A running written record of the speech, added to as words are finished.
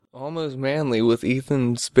Almost manly with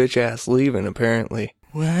Ethan's bitch ass leaving, apparently.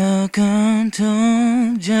 Welcome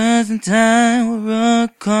to Just in Time with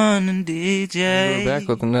Rockon and DJ. We're back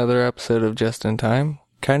with another episode of Just in Time.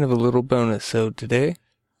 Kind of a little bonus so today.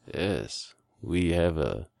 Yes, we have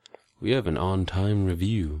an on-time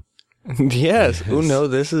review. Yes. Oh no,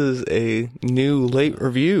 this is a new late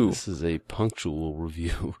review. This is a punctual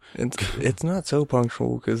review. It's not so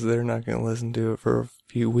punctual because they're not going to listen to it for a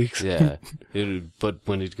few weeks. Yeah, but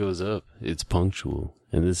when it goes up, it's punctual.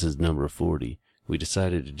 And this is number 40. We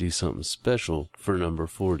decided to do something special for number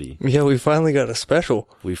 40. Yeah, we finally got a special.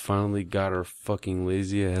 We finally got our fucking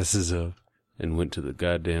lazy asses up and went to the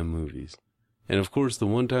goddamn movies. And of course, the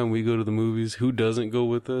one time we go to the movies, who doesn't go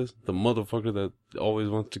with us? The motherfucker that always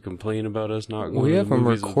wants to complain about us not going We to have the him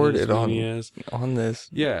movies. recorded on this.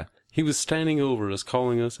 Yeah, he was standing over us,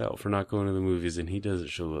 calling us out for not going to the movies, and he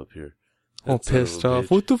doesn't show up here. All That son of a pissed off.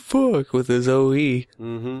 bitch. What the fuck with his OE?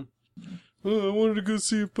 Mm-hmm. Oh, I wanted to go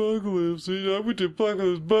see Apocalypse. I went to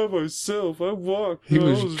Apocalypse by myself. I walked. He I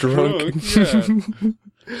was drunk. Yeah.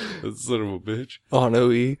 That son of a bitch. On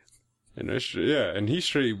OE. And and he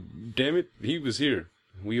straight, damn it, he was here.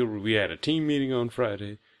 We had a team meeting on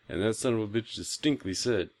Friday, and that son of a bitch distinctly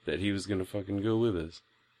said that he was gonna fucking go with us.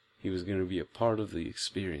 He was gonna be a part of the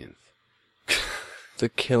experience. The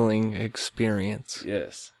killing experience.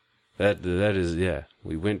 Yes. That is, yeah.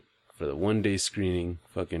 We went for the one-day screening,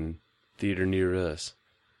 fucking theater near us.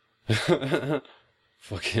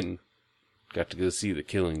 Fucking got to go see The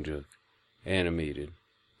Killing Joke. Animated.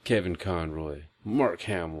 Kevin Conroy. Mark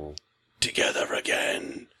Hamill. Together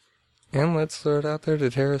again. And let's throw it out there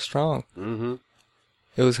to Tara Strong. Mm-hmm.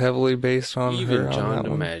 It was heavily based on her. Even on John that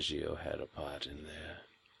one. DiMaggio had a part in there.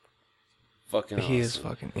 Fucking awesome. He is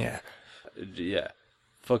fucking, yeah. Yeah.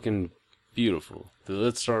 Fucking beautiful.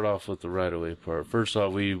 Let's start off with the right away part. First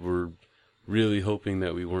off, we were really hoping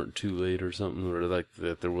that we weren't too late or something, or like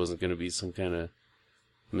that there wasn't going to be some kind of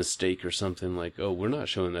mistake or something like, oh, we're not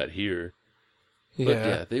showing that here. But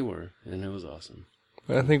yeah, they were, and it was awesome.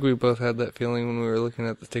 I think we both had that feeling when we were looking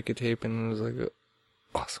at the ticket tape, and it was like,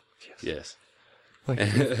 awesome. Yes. Like,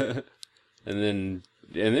 and then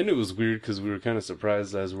it was weird because we were kind of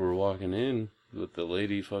surprised as we were walking in with the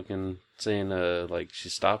lady fucking saying, like, she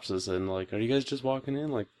stops us and like, are you guys just walking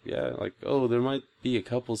in? Like, yeah, like, oh, there might be a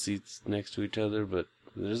couple seats next to each other, but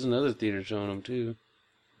there's another theater showing them too.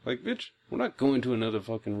 Like, bitch, we're not going to another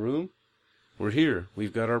fucking room. We're here.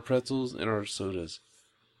 We've got our pretzels and our sodas.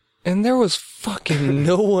 and there was fucking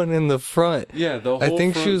no one in the front. Yeah, the whole I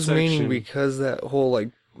think she front was meaning section, because that whole,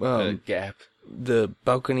 like, gap. the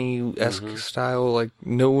balcony-esque style, like,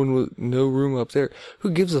 no room up there.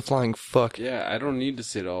 Who gives a flying fuck? Yeah, I don't need to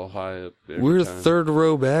sit all high up every We're time. third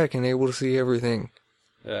row back and able to see everything.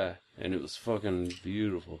 Yeah, and it was fucking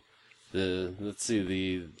beautiful. Let's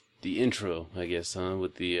see, the intro, I guess,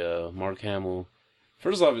 with the Mark Hamill.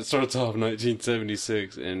 First off, it starts off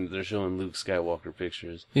 1976, and they're showing Luke Skywalker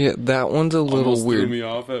pictures. Yeah, that one's a little Almost weird. threw me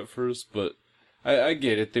off at first, but I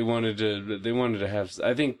get it. They wanted to have.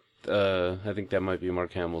 I think that might be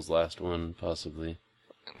Mark Hamill's last one, possibly.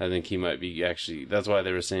 I think he might be actually. That's why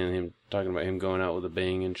they were talking about him going out with a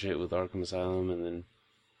bang and shit with Arkham Asylum, and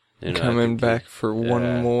then coming back for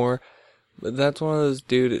one more. But that's one of those,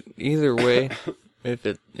 dude, either way, if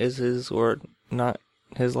it is his or not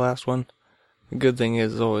his last one, the good thing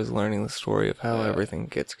is always learning the story of how everything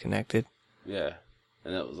gets connected. Yeah,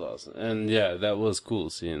 and that was awesome. And yeah, that was cool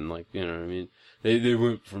seeing, like, you know what I mean? They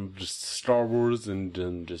went from just Star Wars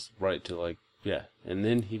and just right to, like, yeah. And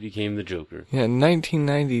then he became the Joker. Yeah,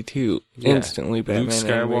 1992, instantly Batman Luke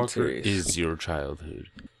animated Skywalker series. is your childhood.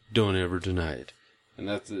 Don't ever deny it. And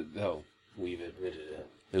that's it. Oh, we've admitted it.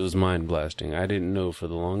 It was mind blasting. I didn't know for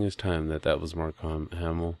the longest time that was Mark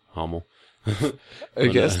Hamill. I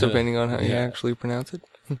guess, depending on how you actually pronounce it.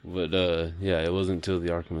 But, yeah, it wasn't until the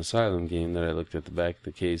Arkham Asylum game that I looked at the back of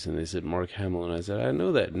the case and they said Mark Hamill, and I said, I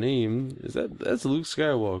know that name. That's Luke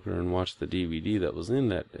Skywalker, and watched the DVD that was in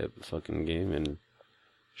that fucking game, and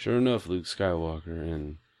sure enough, Luke Skywalker,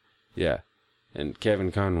 and yeah. And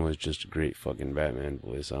Kevin Conroy is just a great fucking Batman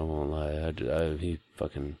voice, I won't lie. He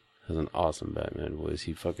fucking has an awesome Batman voice.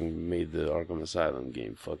 He fucking made the Arkham Asylum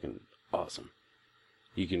game fucking awesome.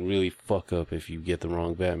 You can really fuck up if you get the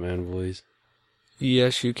wrong Batman voice.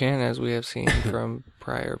 Yes, you can, as we have seen from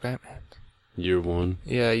prior Batman. Year one.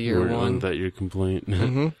 Yeah, year one. Wasn't that your complaint?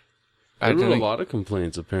 Mm-hmm. I wrote a lot of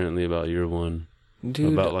complaints apparently about year one.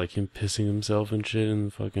 Dude. About like him pissing himself and shit in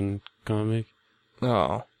the fucking comic.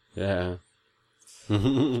 Oh. Yeah.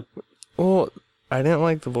 Well, I didn't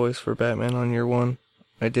like the voice for Batman on year one.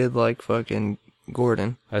 I did like fucking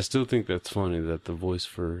Gordon. I still think that's funny that the voice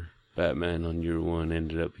for Batman on year one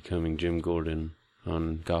ended up becoming Jim Gordon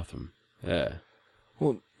on Gotham. Yeah.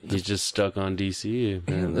 Well, He's just stuck on DC,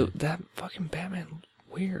 apparently. and that fucking Batman was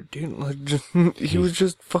weird, dude. Like, he was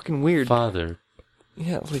just fucking weird. Father,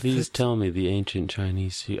 Yeah, like please tell me the ancient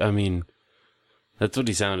Chinese... I mean, that's what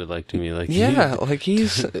he sounded like to me. Like yeah, like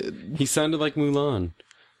he's he sounded like Mulan,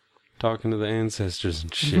 talking to the ancestors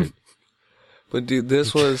and shit. But dude,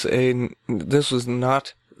 this was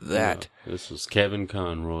not that. No, this was Kevin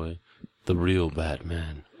Conroy, the real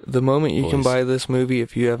Batman. The moment you can Voice. buy this movie,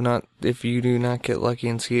 if you do not get lucky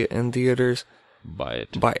and see it in theaters, Buy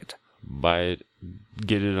it. buy it. Buy it.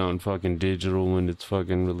 Get it on fucking digital when it's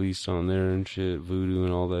fucking released on there and shit, Voodoo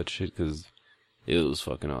and all that shit, because it was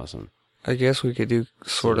fucking awesome. I guess we could do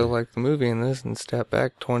sort of like the movie in this and step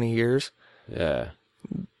back 20 years. Yeah.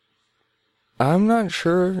 I'm not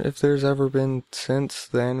sure if there's ever been, since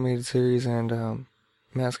the animated series and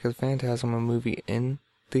Mask of the Phantasm, a movie in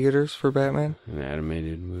theaters for Batman. An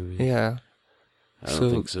animated movie. Yeah. I don't So,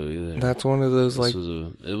 think so either. That's one of those, like,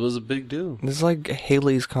 It was a big deal. this is like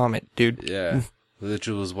Haley's Comet, dude. Yeah. Which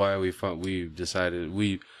was why we decided,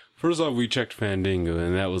 first off, we checked Fandango,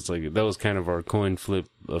 and that was kind of our coin flip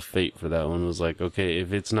of fate for that one. Was like, okay,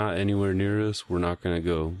 if it's not anywhere near us, we're not going to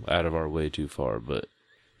go out of our way too far, but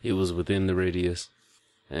it was within the radius,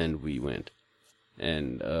 and we went.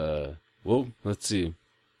 And, well, let's see.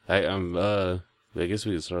 I guess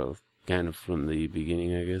we could start kind of from the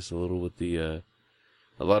beginning, I guess, a little with a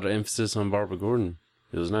lot of emphasis on Barbara Gordon.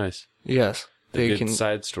 It was nice. Yes. A good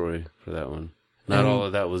side story for that one. Not all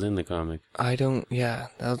of that was in the comic.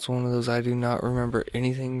 That's one of those, I do not remember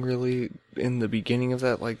anything really in the beginning of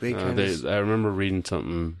that. Like, I remember reading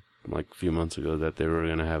something like a few months ago that they were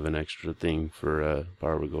going to have an extra thing for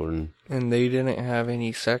Barbara Gordon. And they didn't have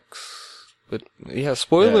any sex. But, yeah,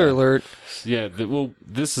 spoiler alert. Yeah,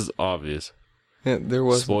 this is obvious. Yeah, there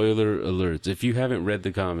was. Spoiler alerts. If you haven't read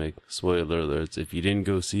the comic, spoiler alerts. If you didn't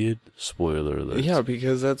go see it, spoiler alerts. Yeah,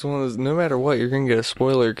 because that's one of those, no matter what, you're going to get a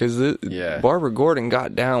spoiler, because Barbara Gordon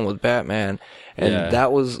got down with Batman, and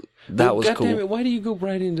that was cool. Damn it, why do you go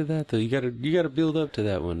right into that, though? You gotta build up to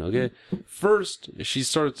that one, okay? First, she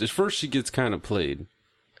gets kind of played.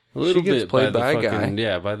 A little bit played by a guy.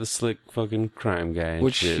 Yeah, by the slick fucking crime guy and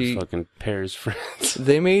Which shit, fucking pairs friends.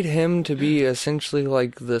 They made him to be essentially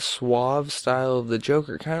like the suave style of the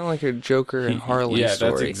Joker, kind of like a Joker and Harley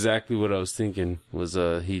story. Yeah, that's exactly what I was thinking, was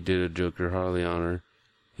he did a Joker Harley on her.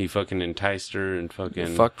 He fucking enticed her and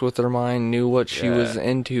fucking... fucked with her mind, knew what she was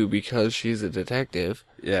into because she's a detective.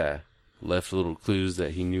 Yeah. Left little clues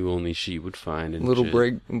that he knew only she would find. And little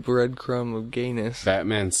breadcrumb of gayness.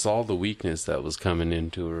 Batman saw the weakness that was coming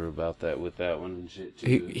into her about that with that one and shit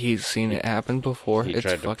too. He's seen it happen before. He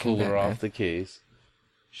tried to pull her off the case.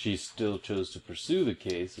 She still chose to pursue the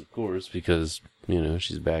case, of course, because,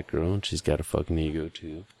 she's Batgirl and she's got a fucking ego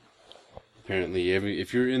too. Apparently,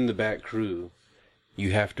 if you're in the Bat crew,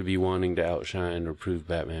 you have to be wanting to outshine or prove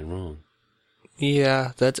Batman wrong.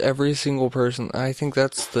 Yeah, that's every single person. I think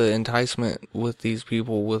that's the enticement with these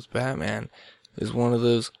people with Batman, is one of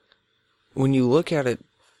those, when you look at it,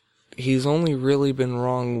 he's only really been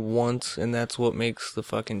wrong once, and that's what makes the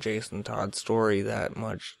fucking Jason Todd story that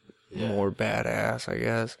much more badass, I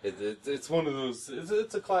guess. It's one of those,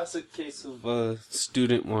 it's a classic case of a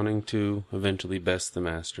student wanting to eventually best the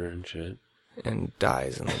master and shit. And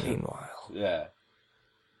dies in the meanwhile. Yeah.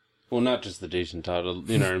 Well, not just the Jason Todd,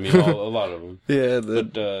 you know what I mean? A lot of them. Yeah,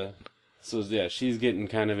 she's getting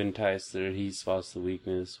kind of enticed there. He spots the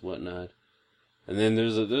weakness, whatnot. And then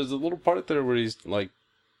there's a little part there where he's, like,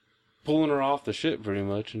 pulling her off the ship pretty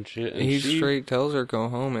much and shit. And he straight tells her go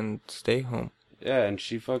home and stay home. Yeah, and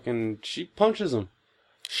she punches him.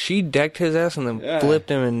 She decked his ass and then flipped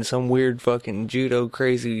him in some weird fucking judo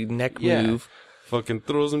crazy neck move. Fucking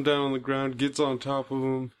throws him down on the ground, gets on top of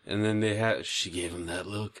him, and then she gave him that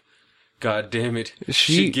look. God damn it.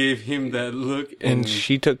 She gave him that look. And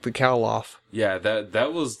she took the cowl off. Yeah,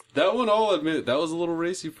 that one, I'll admit, that was a little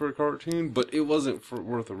racy for a cartoon, but it wasn't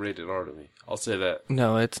worth a rated R to me. I'll say that.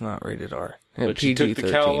 No, it's not rated R. But she took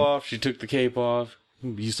the cowl off, she took the cape off,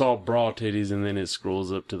 you saw bra titties, and then it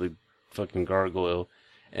scrolls up to the fucking gargoyle.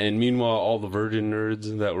 And meanwhile, all the Virgin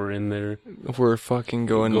nerds that were in there were fucking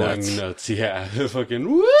going nuts. Yeah.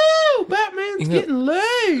 Fucking, woo! Batman's getting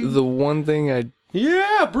laid! The one thing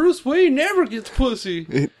yeah, Bruce Wayne never gets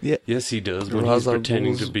pussy. Yeah. Yes, he does when he's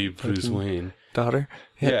pretending to be Bruce Wayne. Daughter?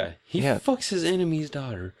 Yeah. He fucks his enemy's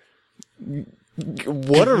daughter.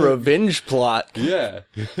 What a revenge plot. Yeah.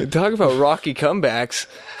 Talk about rocky comebacks.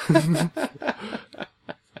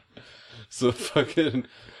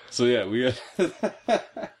 So yeah, we got...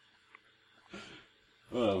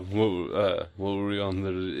 What were we on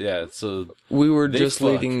the? Yeah, so We were They just fuck.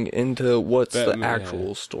 leading into what's the Batman, actual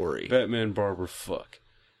yeah. story. Batman Barber fuck,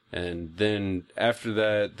 and then after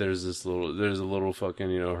that, there's a little fucking,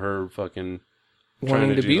 her fucking Wanting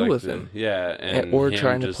trying to do, be like, with him. yeah, and Or him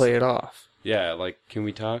trying to just- play it off. Yeah, like, can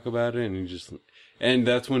we talk about it? And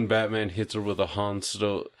that's when Batman hits her with a Han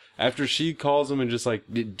Solo. After she calls him and just like,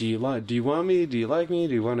 do you want me? Do you like me?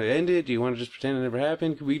 Do you want to end it? Do you want to just pretend it never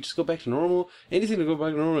happened? Can we just go back to normal? Anything to go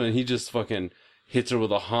back to normal? And he just fucking hits her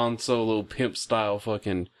with a Han Solo pimp style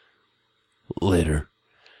fucking later.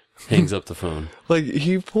 Hangs up the phone. Like,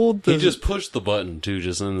 he pulled the... He just pushed the button too,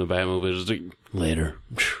 just in the Batmobile, just like, later.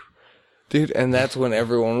 Dude, and that's when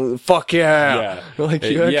everyone, fuck yeah! Like,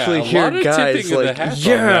 you Yeah, actually a hear lot of guys tipping of the like, hats on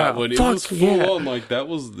yeah, that one. It fuck was full yeah! on, like, that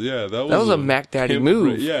was a Mac Daddy pimp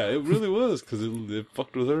move. Yeah, it really was, because it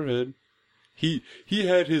fucked with her head. He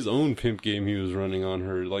had his own pimp game he was running on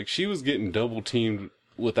her. Like, she was getting double teamed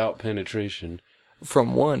without penetration.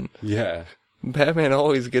 From one. Yeah. Batman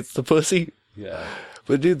always gets the pussy. Yeah.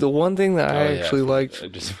 But dude, the one thing that I Oh, yeah, actually liked, I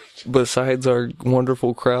just, besides our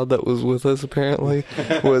wonderful crowd that was with us apparently,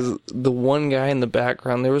 was the one guy in the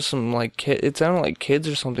background. There was some like it sounded like kids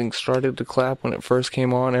or something started to clap when it first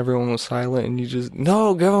came on. Everyone was silent and you just,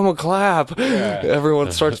 no, give him a clap. Yeah.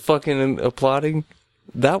 Everyone starts fucking applauding.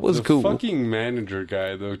 That was the cool. fucking manager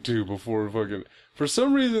guy, though, too, before fucking... For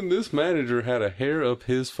some reason, this manager had a hair up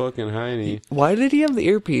his fucking hiney. Why did he have the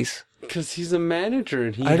earpiece? Because he's a manager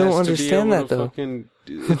and he I don't has understand to be able that, to though.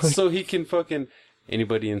 fucking, so he can fucking,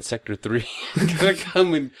 anybody in Sector 3 gonna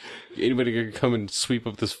come and, anybody gonna come and sweep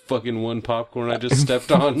up this fucking one popcorn I just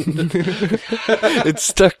stepped on? It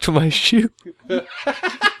stuck to my shoe.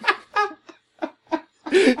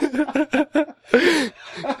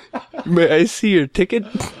 May I see your ticket?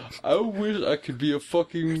 I wish I could be a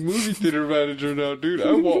fucking movie theater manager now, dude.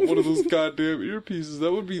 I want one of those goddamn earpieces.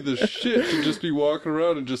 That would be the shit to just be walking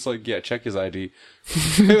around and just like, yeah, check his ID.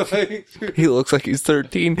 Like, He looks like he's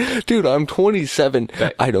 13. Dude, I'm 27.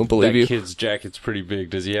 I don't believe that you. kid's jacket's pretty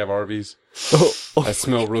big. Does he have Arby's? Oh, I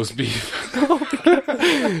smell roast beef.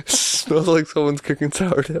 smells like someone's cooking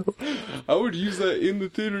sourdough. I would use that in the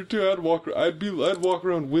theater too. I'd walk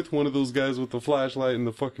around with one of those guys with the flashlight and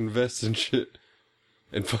the fucking vest and shit,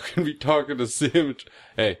 and fucking be talking to Sam.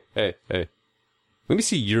 Hey, let me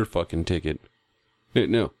see your fucking ticket.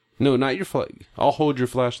 No, not your I'll hold your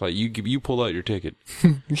flashlight. You pull out your ticket.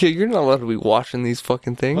 Yeah, you're not allowed to be watching these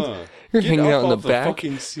fucking things. Huh. You're Get hanging up out in the off back.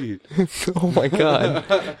 fucking seat. Oh my god.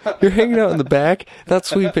 You're hanging out in the back, not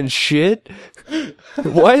sweeping shit.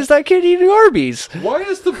 Why is that kid eating Arby's? Why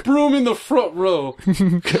is the broom in the front row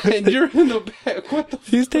and you're in the back? What the?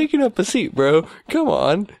 He's taking up a seat, bro. Come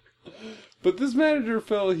on. But this manager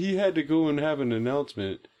felt he had to go and have an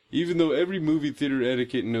announcement, even though every movie theater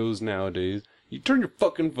etiquette knows nowadays. You turn your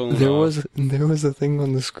fucking phone off. There was a thing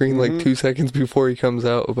on the screen like 2 seconds before he comes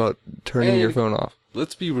out about turning your phone off.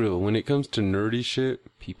 Let's be real. When it comes to nerdy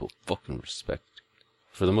shit, people fucking respect.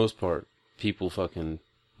 For the most part, people fucking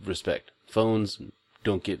respect. Phones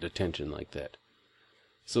don't get attention like that.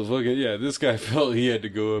 So fucking, yeah, this guy felt he had to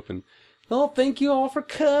go up and, oh, thank you all for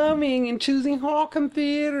coming and choosing Hawkham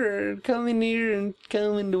Theater and coming here and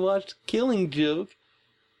coming to watch Killing Joke.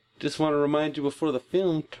 Just want to remind you before the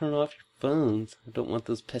film, turn off your phones. I don't want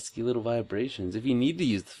those pesky little vibrations. If you need to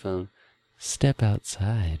use the phone, step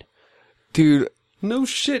outside. Dude, No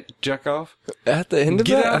shit, jack off. at the end of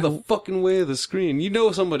Get that, out of the fucking way of the screen. You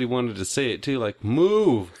know somebody wanted to say it too, like,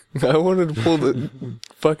 move. I wanted to pull the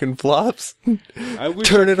fucking flops. I wish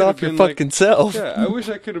Turn I it could off have your been like- fucking self. Yeah, I wish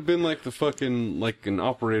I could have been like the fucking, like an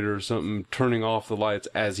operator or something, turning off the lights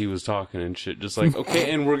as he was talking and shit. Just like,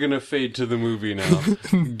 okay, and we're gonna fade to the movie now.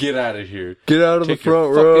 Get out of here. Get out of Take the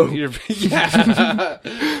your front fucking row.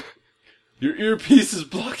 Yeah. Your earpiece is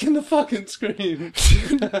blocking the fucking screen.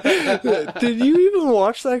 Did you even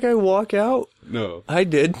watch that guy walk out? No. I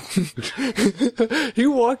did. He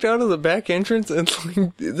walked out of the back entrance and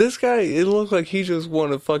like, this guy, it looked like he just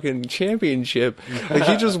won a fucking championship. Like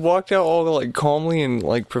he just walked out all like calmly and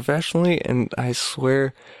like professionally, and I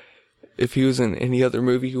swear if he was in any other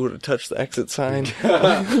movie he would have touched the exit sign.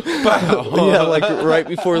 Yeah, like right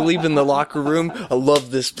before leaving the locker room. I love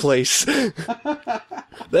this place.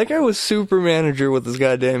 That guy was super manager with his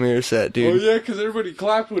goddamn ear set, Oh dude. yeah, because everybody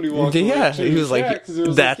clapped when he walked away. Yeah, too. he was like, Yeah, 'cause it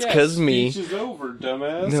was "That's like, 'cause me." Speech is over,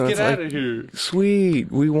 dumbass. No, Get it's out like- of here.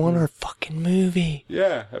 Sweet, we won our fucking movie.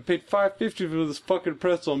 Yeah, I paid $5.50 for this fucking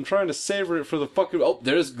pretzel. I'm trying to savor it for the fucking. Oh,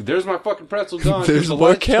 there's my fucking pretzel gone. 'cause There's the more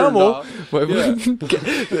lights turned camel. off.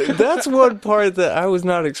 Yeah. That's one part that I was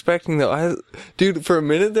not expecting though. Dude, for a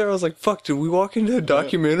minute there I was like, fuck, did we walk into a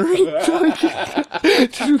documentary?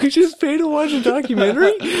 Did we just pay to watch a documentary?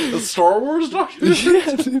 documentary? The Star Wars documentary?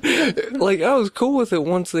 Yeah, dude. Like, I was cool with it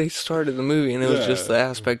once they started the movie, and it was just the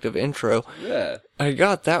aspect of intro. Yeah. I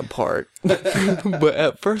got that part. But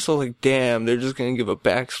at first I was like, damn, they're just gonna give a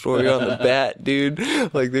backstory on the bat, dude.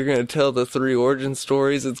 Like, they're gonna tell the 3 origin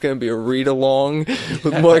stories. It's gonna be a read-along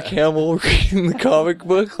with Mark Hamill reading the comic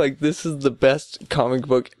book. Like, this is the best comic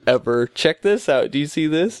book ever. Check this out. Do you see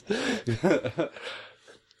this?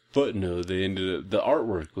 But no, they ended up... The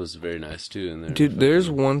artwork was very nice, too. In there. Dude, there's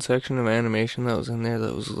one section of animation that was in there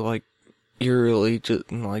that was, like, eerily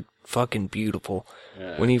just, like, fucking beautiful.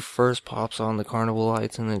 Yeah. When he first pops on the carnival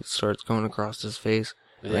lights and it starts going across his face.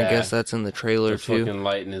 And I Yeah. guess that's in the trailer, The too. fucking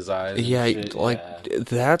light in his eyes. and Yeah, shit. like,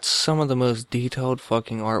 that's some of the most detailed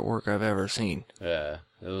fucking artwork I've ever seen. Yeah,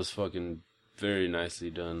 it was fucking very nicely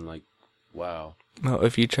done. Like, wow. Well,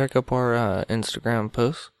 if you check up our Instagram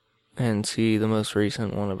posts and see the most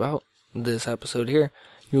recent one about this episode here,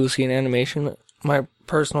 you will see an animation, my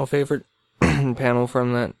personal favorite panel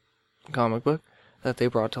from that comic book, that they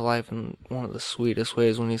brought to life in one of the sweetest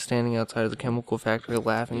ways when he's standing outside of the chemical factory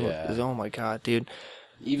laughing. Yeah. Oh my god, dude.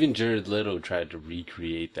 Even Jared Leto tried to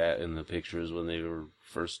recreate that in the pictures when they were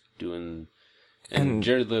first doing. And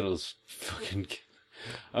Jared Leto's fucking.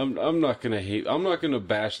 I'm not gonna hate. I'm not gonna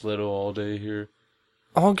bash Leto all day here.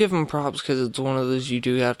 I'll give him props because it's one of those you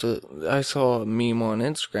do have to. I saw a meme on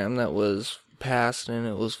Instagram that was past and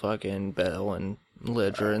it was fucking Bell and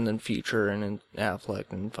Ledger and then Future and then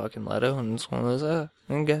Affleck and fucking Leto, and it's one of those,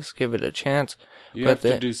 I guess give it a chance. You have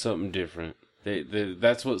to do something different.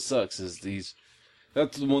 That's what sucks is these.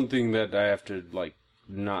 That's the one thing that I have to like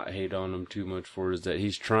not hate on him too much for is that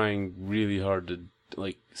he's trying really hard to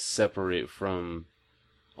like separate from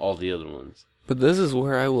all the other ones. But this is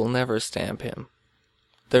where I will never stamp him.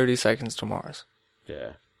 30 Seconds to Mars.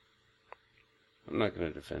 Yeah. I'm not going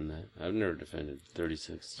to defend that. I've never defended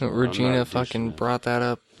 36. Regina fucking brought that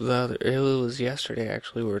up it was yesterday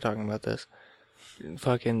actually, we were talking about this.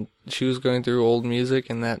 Fucking, she was going through old music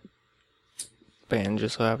and that band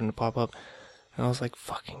just so happened to pop up. And I was like,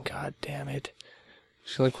 fucking god damn it.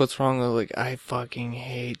 She's like, what's wrong? I was like, I fucking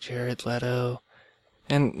hate Jared Leto.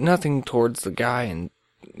 And nothing towards the guy and,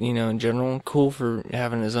 you know, in general, cool for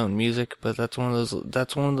having his own music, but that's one of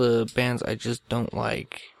the bands I just don't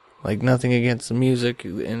like. Like, nothing against the music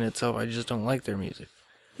in itself, I just don't like their music.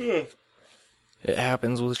 Yeah. It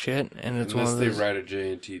happens with shit, and it's Unless one of they those... write a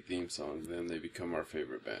J&T theme song, then they become our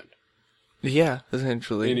favorite band. Yeah,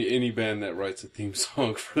 essentially. Any band that writes a theme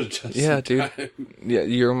song for Just Yeah, dude. Yeah,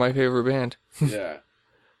 you're my favorite band. Yeah.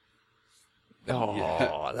 Oh,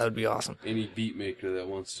 Yeah. that would be awesome. Any beat maker that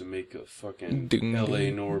wants to make a fucking Ding, LA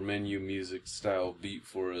ding. Nor menu music style beat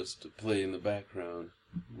for us to play in the background,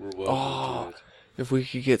 we're welcome Oh. to it. If we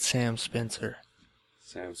could get Sam Spencer.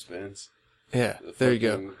 Sam Spence. Yeah, The there you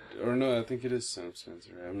go. fucking- Or no, I think it is Sam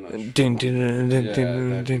Spencer. I'm not sure. Ding, ding, ding, ding, Yeah, ding,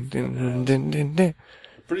 that'd ding, be ding, fucking ding, ding, ding.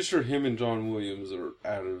 Pretty sure him and John Williams are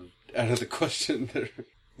out of the question there.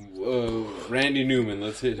 Randy Newman,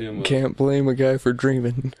 let's hit him up. Can't blame a guy for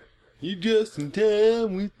dreaming. You just in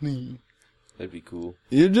time with me. That'd be cool.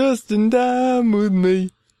 You're just in time with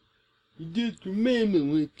me. You just remember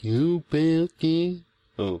what your pal can.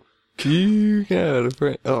 Oh, You got a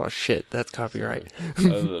friend. Oh shit, that's copyright. I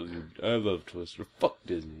love you. I love Twister. Fuck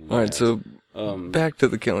Disney. Alright, so back to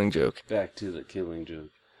the Killing Joke. back to the Killing Joke.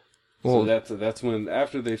 Well, So that's when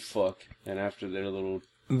after they fuck and after their little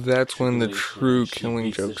that's when the tribulation, true she Killing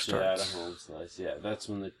beats the Joke shit out of starts. Home Slice. Yeah, that's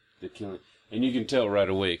when the killing, and you can tell right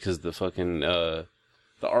away because the fucking the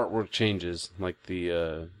artwork changes, like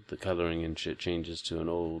the coloring and shit changes to an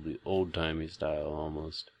old timey style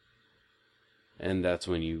almost. And that's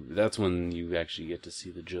when you actually get to see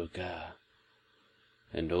the joke.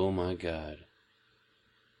 And oh my god.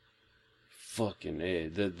 Fucking A.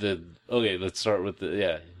 Okay, let's start with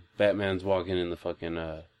Batman's walking in the fucking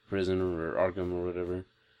prison or Arkham or whatever.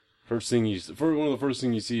 One of the first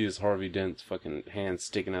things you see is Harvey Dent's fucking hand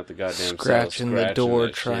sticking out the goddamn Scratching the door,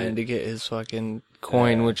 that trying shit. to get his fucking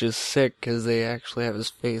coin, Yeah. which is sick because they actually have his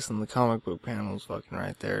face in the comic book panels, fucking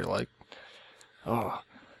right there. Like, oh,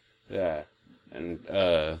 Yeah. And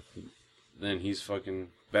then he's fucking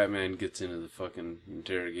Batman gets into the fucking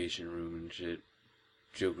interrogation room and shit.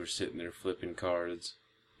 Joker's sitting there flipping cards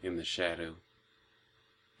in the shadow.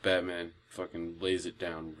 Batman fucking lays it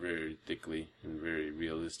down very thickly and very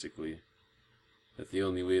realistically that the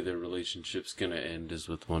only way their relationship's gonna end is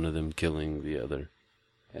with one of them killing the other.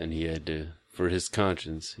 And he had to, for his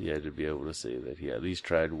conscience, he had to be able to say that he at least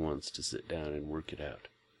tried once to sit down and work it out.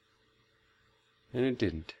 And it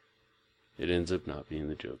didn't. It ends up not being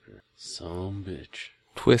the Joker. Some bitch.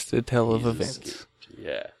 twisted tale of He's events. escaped.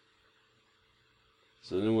 Yeah.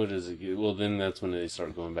 So then what does it get? Well, then that's when they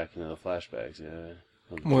start going back into the flashbacks, yeah.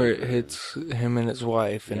 Where it hits him and his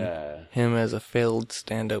wife, and him as a failed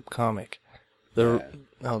stand-up comic. The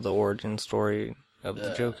origin story of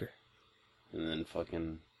the Joker. And then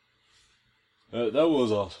fucking... that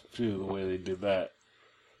was awesome, too, the way they did that.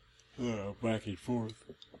 Back and forth.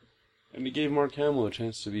 And it gave Mark Hamill a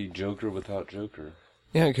chance to be Joker without Joker.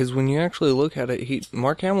 Yeah, because when you actually look at it,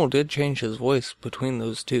 Mark Hamill did change his voice between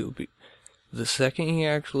those two. The second he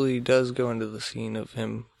actually does go into the scene of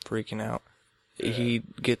him freaking out, he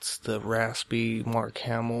gets the raspy Mark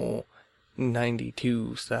Hamill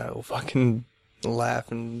 92 style fucking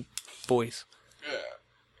laugh and voice.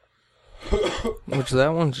 Which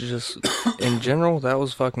that one's just, in general, that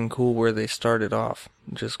was fucking cool where they started off.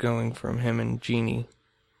 Just going from him and Jeannie.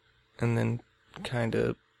 And then kind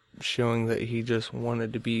of showing that he just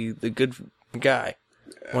wanted to be the good guy.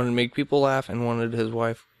 Wanted to make people laugh and wanted his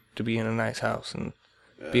wife to be in a nice house and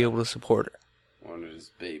be able to support her. Wanted his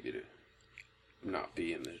baby to not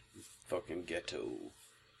be in the fucking ghetto.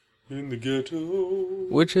 In the ghetto.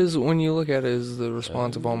 Which is, when you look at it, is the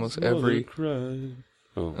response of almost every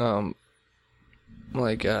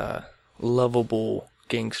lovable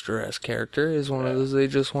gangster-ass character is one of those. They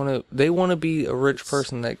just want to be a rich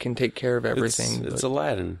person that can take care of everything. It's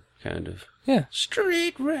Aladdin, kind of. Yeah.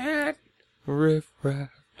 Street rat. Riff raff.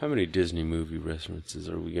 How many Disney movie references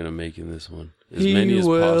are we going to make in this one? As He many as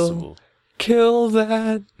will possible. Kill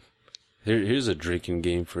that. Here's a drinking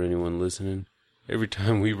game for anyone listening. Every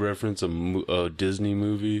time we reference a Disney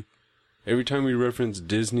movie, every time we reference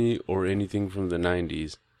Disney or anything from the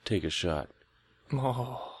 90s, take a shot.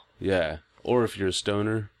 Oh. Yeah. Or if you're a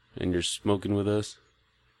stoner and you're smoking with us,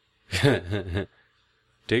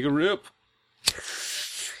 take a rip.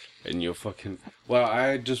 And you'll fucking... Wow,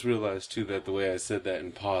 I just realized, too, that the way I said that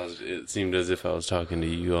and paused, it seemed as if I was talking to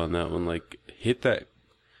you on that one. Like, hit that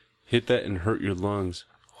and hurt your lungs.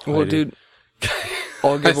 Well, dude,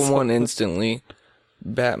 I'll give him one instantly.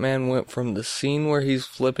 Batman went from the scene where he's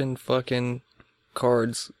flipping fucking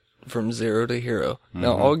cards from zero to hero. Mm-hmm.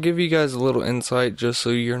 Now, I'll give you guys a little insight just so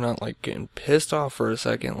you're not, like, getting pissed off for a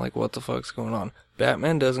second, like, what the fuck's going on.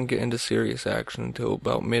 Batman doesn't get into serious action until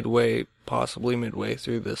about possibly midway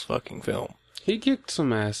through this fucking film. He kicked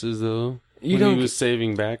some asses, though. He was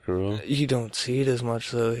saving Batgirl. You don't see it as much,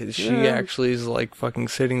 though. She actually is, like, fucking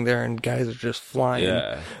sitting there and guys are just flying.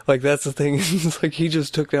 Yeah. Like, that's the thing. It's like he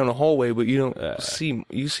just took down a hallway, but you don't see...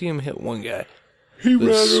 You see him hit one guy. He ran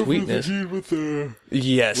over the dude with the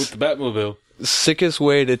Batmobile. Sickest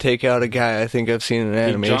way to take out a guy I think I've seen in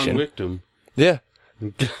animation. John Wicked him. Yeah.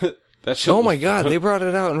 Oh my god, they brought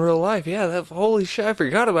it out in real life. Yeah, holy shit, I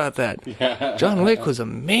forgot about that. Yeah. John Wick was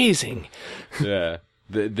amazing. Yeah.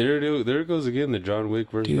 There it goes again, the John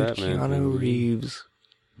Wick versus Batman. Keanu Reeves.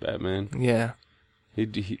 Batman. Yeah.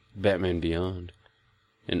 Batman Beyond.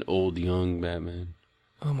 An old, young Batman.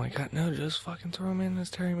 Oh my god, no, just fucking throw him in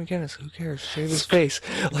as Terry McGinnis. Who cares? Shave his face.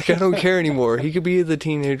 Like, I don't care anymore. He could be the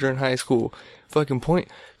teenager in high school. Fucking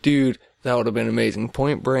Dude, that would have been amazing.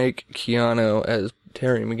 Point Break, Keanu as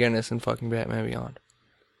Terry McGinnis and fucking Batman Beyond.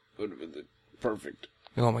 Would have been perfect.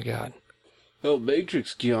 Oh my god. Well,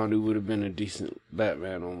 Matrix Keanu would have been a decent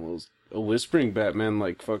Batman almost. A whispering Batman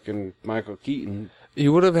like fucking Michael Keaton.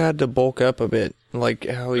 You would have had to bulk up a bit, like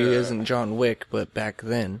how he is in John Wick, but back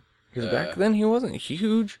then. Because back then he wasn't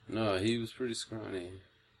huge. No, he was pretty scrawny.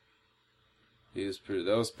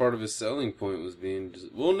 That was part of his selling point, was being...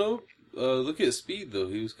 look at Speed, though.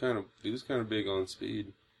 He was kind of big on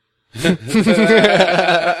speed. I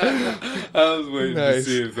was waiting to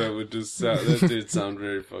see if that would just sound... That did sound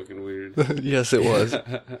very fucking weird. Yes, it was.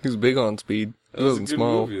 He was big on speed. That was a good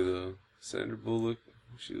movie, though. Sandra Bullock,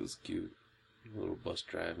 she was cute. A little bus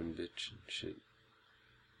driving bitch and shit.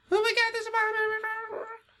 Oh my god, this is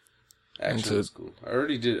Action was cool. I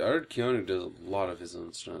heard Keanu does a lot of his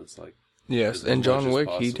own stunts, like... Yes, and John Wick,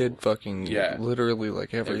 he did fucking literally,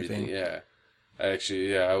 like, everything. Yeah.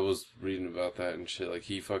 Actually, I was reading about that and shit. Like,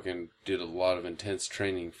 he fucking did a lot of intense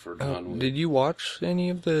training for John Wick. Did you watch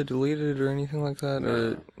any of the deleted or anything like that? No.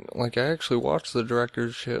 Or, like, I actually watched the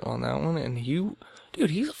director's shit on that one, and dude,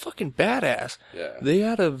 he's a fucking badass. Yeah. They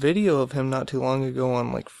had a video of him not too long ago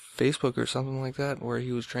on, like, Facebook or something like that, where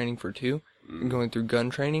he was training for 2, going through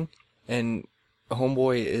gun training. And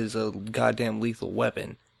Homeboy is a goddamn lethal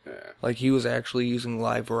weapon. Yeah. Like, he was actually using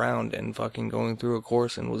live round and fucking going through a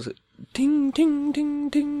course and was ting, ting,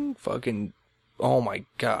 ting, ting. Fucking, oh my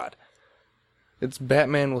god. It's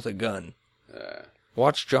Batman with a gun.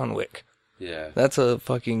 Watch John Wick. Yeah. That's a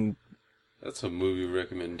fucking... That's a movie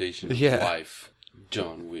recommendation of life.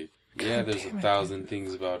 John Wick. Yeah, there's damn 1,000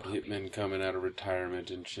 things about hitmen coming out of retirement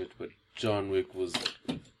and shit, but John Wick was...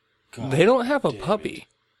 God They don't have a damn it. puppy.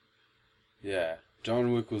 Yeah,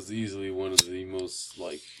 John Wick was easily one of the most,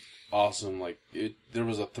 like, awesome, like, there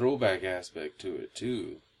was a throwback aspect to it,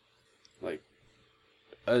 too. Like,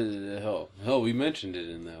 hell, we mentioned it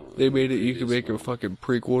in that one. They made it, you could Previous make a one. fucking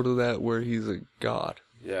prequel to that where he's a god.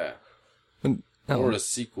 Yeah, And, or a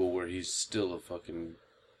sequel where he's still a fucking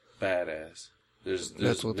badass. There's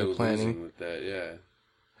That's what no they're planning. losing with that, yeah.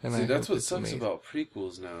 and See, I that's hope what it's sucks amazing. about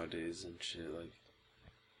prequels nowadays and shit. Like,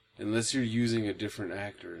 unless you're using a different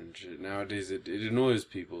actor and shit, nowadays it annoys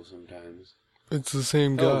people sometimes. It's the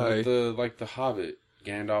same Hell, guy. with the Hobbit,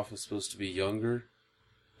 Gandalf was supposed to be younger,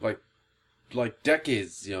 like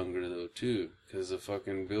decades younger though too, because of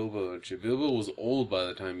fucking Bilbo and shit. Bilbo was old by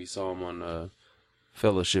the time you saw him on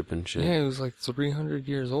Fellowship and shit. Yeah, he was like 300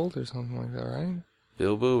 years old or something like that, right?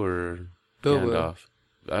 Bilbo or Bilbo. Gandalf?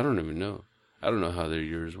 I don't even know. I don't know how their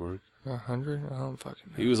years work. 100? I don't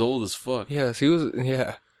fucking know. He was old as fuck. Yes, he was,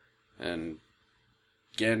 yeah. And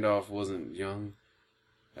Gandalf wasn't young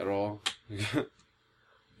at all.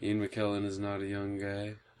 Ian McKellen is not a young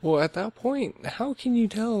guy. Well, at that point, how can you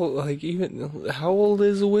tell, like, even, how old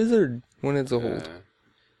is a wizard when it's old?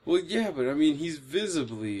 Well, yeah, but I mean, he's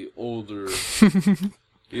visibly older.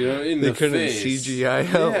 You know, in They the couldn't face. CGI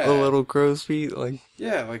out Yeah. the little crow's feet, like,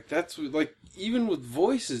 Yeah, like that's like even with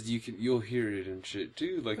voices, you'll hear it and shit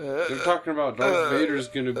too. Like they're talking about Darth Vader's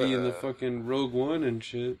gonna be in the fucking Rogue One and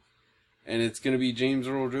shit, and it's gonna be James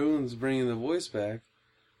Earl Jones bringing the voice back.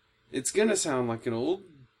 It's gonna sound like an old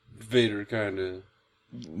Vader kind of.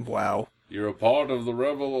 wow. You're a part of the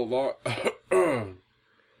Rebel lot.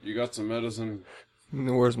 You got some medicine.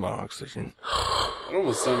 Where's my oxygen? It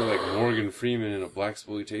almost sounded like Morgan Freeman in a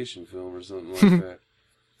blaxploitation film or something like that.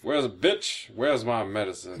 Where's my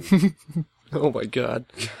medicine? Oh my god.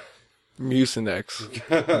 Mucinex.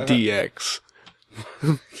 DX.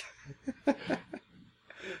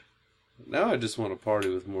 Now I just want to party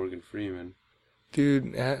with Morgan Freeman.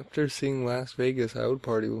 Dude, after seeing Las Vegas, I would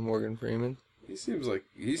party with Morgan Freeman. He seems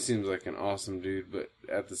like an awesome dude, but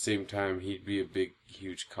at the same time he'd be a big,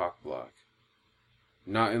 huge cock block.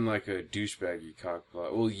 Not in like a douchebaggy cock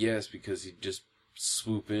block. Well, yes, because he'd just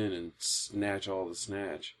swoop in and snatch all the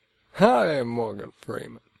snatch. Hi, I'm Morgan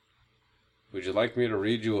Freeman. Would you like me to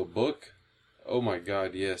read you a book? Oh my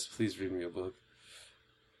god, yes, please read me a book.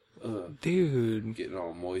 Ugh, Dude, getting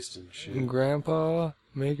all moist and shit. Grandpa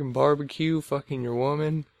making barbecue, fucking your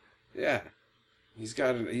woman. Yeah. He's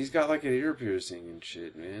got like an ear piercing and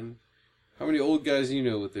shit, man. How many old guys do you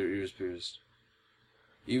know with their ears pierced?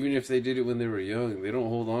 Even if they did it when they were young, they don't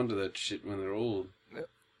hold on to that shit when they're old.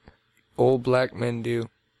 Old black men do.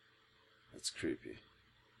 That's creepy.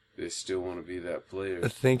 They still want to be that player.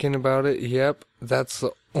 Thinking about it, yep, that's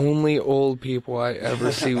the only old people I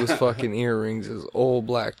ever see with fucking earrings is old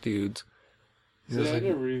black dudes. See, Just I like,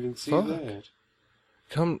 never even seen fuck. that.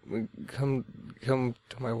 Come to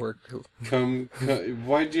my work. Come,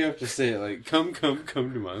 why'd you have to say it like, come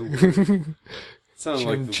to my work? Sounds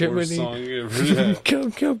like the Chimney. worst song ever. Yeah.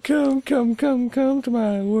 Come to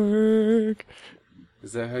my work.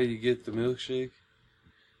 Is that how you get the milkshake?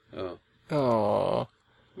 Oh. Aw,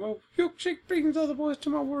 My milkshake brings all the boys to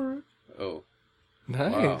my work. Oh,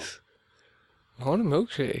 nice. I want a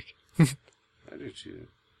milkshake. I do too.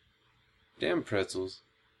 Damn pretzels.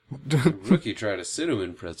 Rookie tried a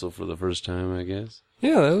cinnamon pretzel for the first time, I guess.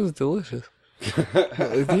 Yeah, that was delicious.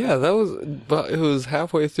 Yeah, but it was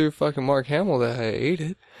halfway through fucking Mark Hamill that I ate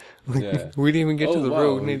it. Like, Yeah. we didn't even get to the wow.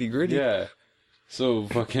 road nitty gritty. Yeah. So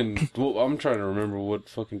fucking, well, I'm trying to remember what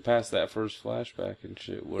fucking past that first flashback and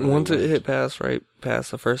shit. Where Once they it went. hit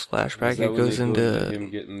past the first flashback, Is that it when goes they go into him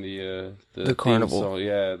getting the the carnival. Theme song?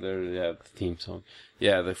 Yeah, the theme song.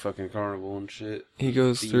 Yeah, the fucking carnival and shit. he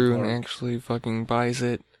goes theme through and park. actually fucking buys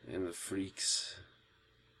it. And the freaks.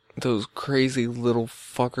 Those crazy little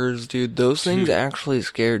fuckers, dude. Those things Dude. actually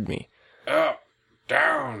scared me. Up,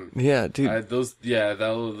 down. Yeah, dude.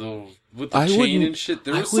 With the I chain wouldn't- and shit.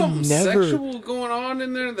 There I was would something never- sexual going on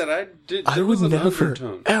in there that I did. I There would was an never,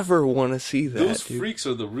 undertone. ever want to see that, Those dude. freaks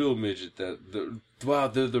are the real midget they're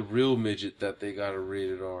the real midget that they got a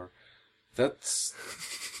rated R. That's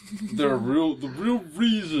the real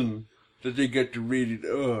reason that they got the rated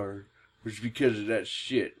R was because of that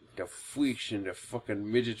shit. The freaks and the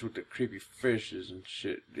fucking midgets with the creepy faces and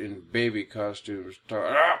shit in baby costumes.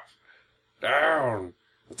 Up, down.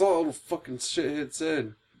 That's all the fucking shithead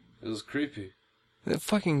said. It was creepy. That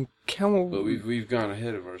fucking camel. But we've gone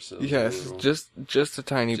ahead of ourselves. Yes, a little. just a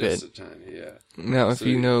tiny Just bit. a tiny, yeah. Now, if So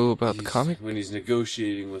you know about the he's- comic, when he's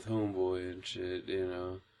negotiating with Homeboy and shit, you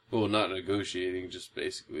know. Well, not negotiating, just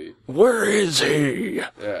basically. Where is he?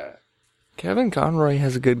 Yeah. Kevin Conroy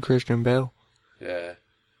has a good Christian Bale. Yeah.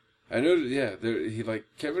 I know, yeah,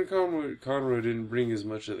 Kevin Conroy didn't bring as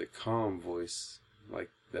much of the calm voice, like,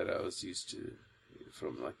 that I was used to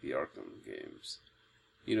from, like, the Arkham games.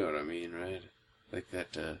 You know what I mean, right? Like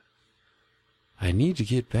that, I need to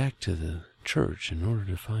get back to the church in order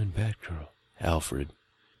to find Batgirl. Alfred.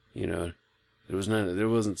 You know, there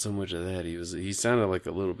wasn't so much of that. He sounded like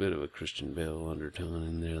a little bit of a Christian Bale undertone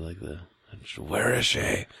in there, like where is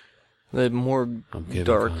she? The more I'm Kevin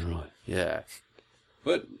dark. Conroy. Yeah.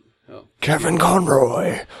 But, Kevin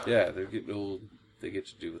Conroy! Yeah, they're getting old. They get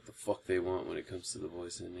to do what the fuck they want when it comes to the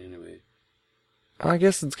voicing anyway. I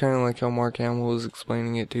guess it's kind of like how Mark Hamill was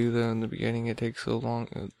explaining it too, though, in the beginning. It takes so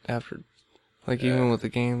long after, like, even with the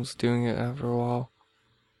games, doing it after a while.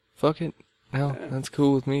 Fuck it. No, that's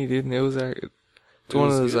cool with me, dude. It's one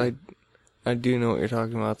of those, I do know what you're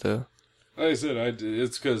talking about, though. Like I said,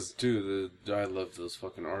 it's because, too, I love those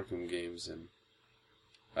fucking Arkham games, and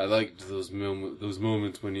I liked those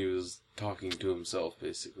moments when he was talking to himself,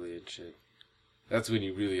 basically, and shit. That's when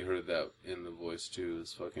you really heard that in the voice, too,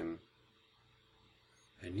 is fucking,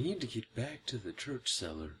 I need to get back to the church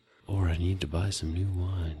cellar, or I need to buy some new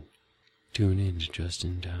wine. Tune in to Just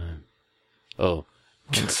in Time. Oh.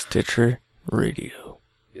 And Stitcher Radio.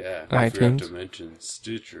 Yeah, I forgot iTunes. to mention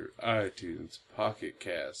Stitcher, iTunes, Pocket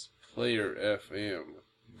Cast, Player FM,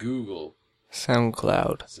 Google,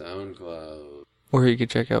 SoundCloud. Where you can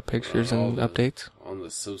check out pictures and updates. On the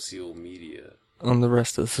social media. On the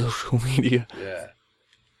rest of the social media. Yeah.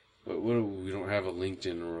 But we don't have a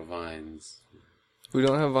LinkedIn or a Vines. We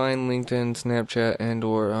don't have Vine, LinkedIn, Snapchat, and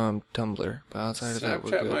or Tumblr. But outside of that,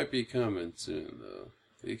 we're good. Snapchat might be coming soon, though.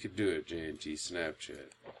 You could do it, J&T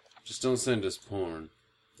Snapchat. Just don't send us porn.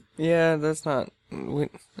 Yeah, that's not. I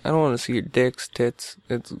don't want to see your dicks, tits.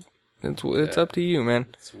 It's up to you, man.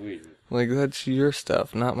 It's weird. Like, that's your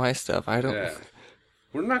stuff, not my stuff. I don't. Yeah.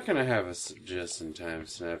 We're not gonna have a Just in Time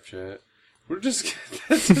Snapchat. We're just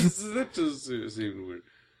that just seemed weird.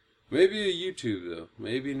 Maybe a YouTube though.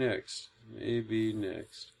 Maybe next.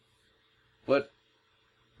 But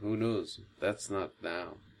who knows? That's not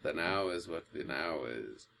now. The now is what the now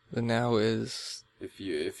is. The now is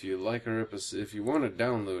If you like our episode, if you want to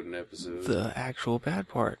download an episode, the actual bad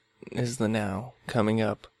part is the now coming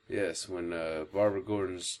up. Yes, when Barbara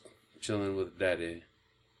Gordon's chilling with Daddy,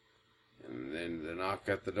 and then the knock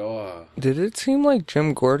at the door. Did it seem like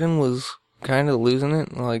Jim Gordon was kind of losing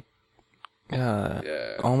it? Like,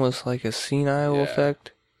 almost like a senile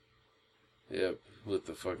effect? Yep, with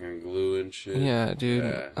the fucking glue and shit. Yeah, dude.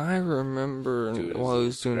 Yeah. I remember while he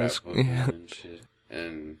was doing this. Yeah. And shit.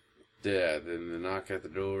 And, yeah, then the knock at the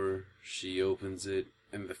door, she opens it,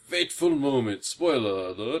 and the fateful moment, spoiler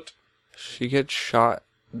alert, she gets shot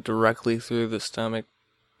directly through the stomach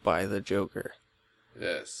by the Joker.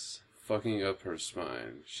 Yes. Fucking up her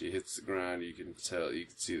spine. She hits the ground, you can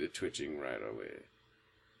see the twitching right away.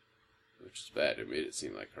 Which is bad. It made it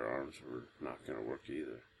seem like her arms were not going to work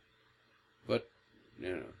either. But,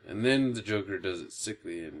 you know. And then the Joker does it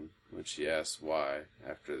sickly, and when she asks why,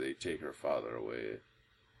 after they take her father away,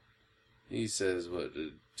 he says,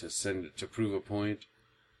 to prove a point?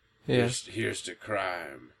 Yeah. Here's to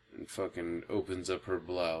crime. And fucking opens up her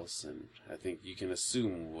blouse, and I think you can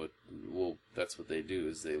assume that's what they do,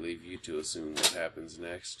 is they leave you to assume what happens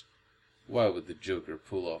next. Why would the Joker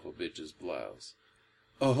pull off a bitch's blouse?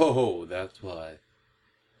 Oh, that's why.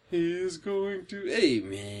 He is going to, hey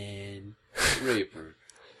man, rape her.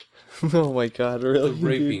 Oh my god, really? The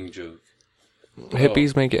raping joke.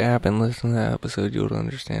 Hippies make it happen. Listen to that episode, you'll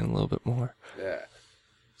understand a little bit more. Yeah.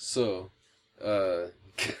 So,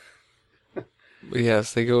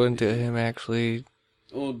 yes, they go into him actually.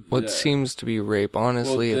 What seems to be rape.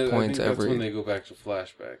 Honestly, it points I think that's when they go back to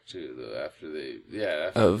flashback too. Though after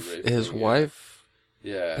his wife.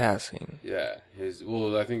 Yeah. Passing. Yeah.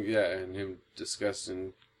 I think and him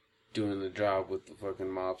discussing doing the job with the fucking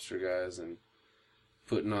mobster guys and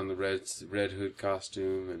putting on the red hood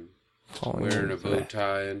costume and wearing a bow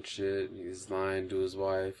tie and shit. And he's lying to his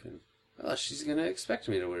wife and she's gonna expect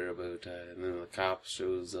me to wear a bow tie. And then the cop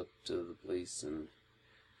shows up to the police and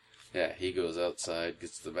he goes outside,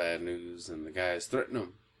 gets the bad news, and the guys threaten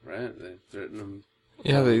him. Right? They threaten him.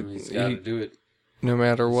 Yeah, he's got to do it. No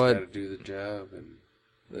matter what. He's got to do the job, and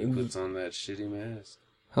he puts on that shitty mask.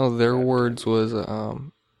 Oh, their words was,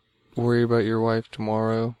 worry about your wife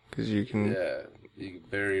tomorrow, because you can... Yeah, you can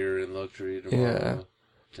bury her in luxury tomorrow. Yeah.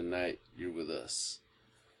 Tonight, you're with us.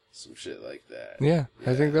 Some shit like that. Yeah,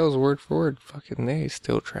 I think that was word for word. Fucking they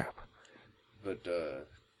still trap. But,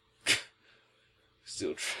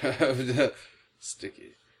 still trapped.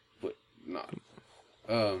 Sticky. not.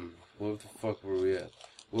 What the fuck were we at?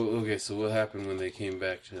 Well, okay, so what happened when they came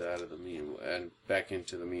back out of the meanwhile and back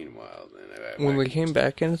into the meanwhile? Then When they came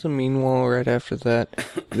back into the meanwhile, right after that,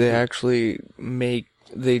 they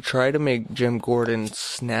try to make Jim Gordon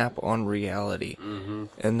snap on reality,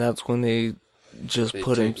 and that's when they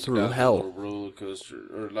put him through hell. The little roller coaster,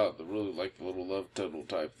 or not the roller, like the little love tunnel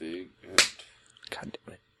type thing. God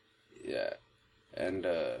damn it! Yeah, and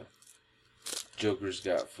Joker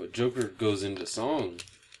goes into song,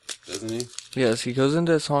 doesn't he? Yes, he goes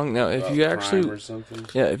into a song. Now, if you actually, or something?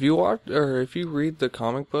 if you read the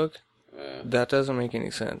comic book, that doesn't make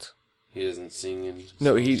any sense. He isn't singing.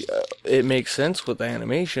 No, it makes sense with the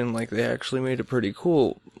animation. Like, they actually made it pretty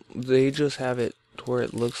cool. They just have it to where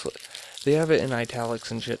it looks like, they have it in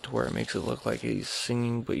italics and shit to where it makes it look like he's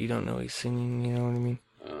singing, but you don't know he's singing. You know what I mean?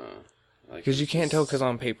 Because you can't tell because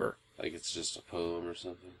on paper. Like it's just a poem or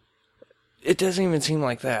something. It doesn't even seem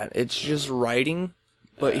like that. It's just writing,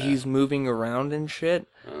 but he's moving around and shit.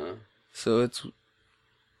 So it's...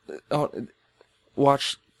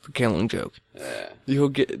 watch The Killing Joke. Yeah. You'll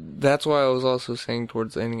get... That's why I was also saying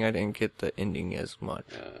towards the ending I didn't get the ending as much.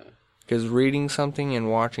 Because reading something and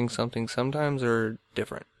watching something sometimes are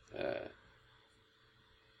different.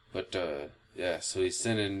 But, so he's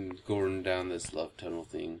sending Gordon down this love tunnel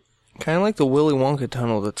thing. Kind of like the Willy Wonka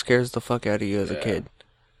tunnel that scares the fuck out of you as a kid.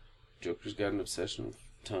 Joker's got an obsession with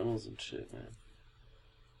tunnels and shit, man.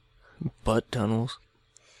 Butt tunnels.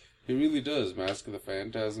 He really does. Mask of the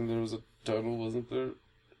Phantasm, there was a tunnel, wasn't there?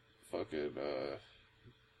 Fucking,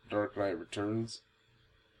 Dark Knight Returns.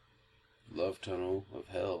 Love tunnel of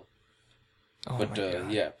hell. Oh but, my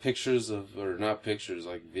God. yeah, pictures of, or not pictures,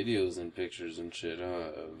 like videos and pictures and shit,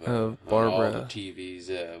 of Barbara. On all the TVs,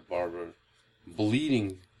 Barbara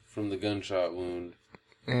bleeding from the gunshot wound.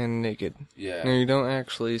 And naked. Yeah. Now, you don't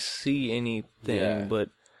actually see anything, but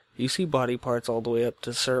you see body parts all the way up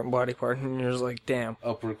to certain body parts, and you're just like, damn.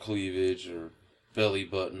 Upper cleavage or belly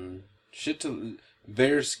button. Shit to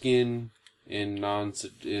bare skin in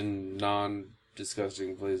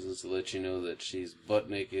non-disgusting places to let you know that she's butt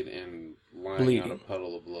naked and lying bleeding on a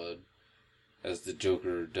puddle of blood as the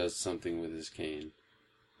Joker does something with his cane.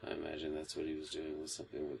 I imagine that's what he was doing, was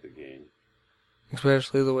something with the cane.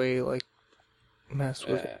 Especially the way he, like, messed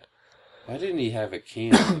with it. Why didn't he have a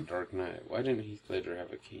cane in The Dark Knight? Why didn't Heath Ledger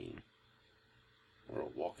have a cane? Or a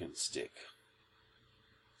walking stick?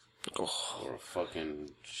 Or a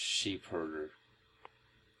fucking sheep herder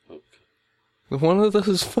hook? One of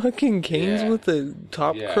those fucking canes with the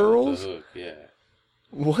top curls? With the hook, yeah.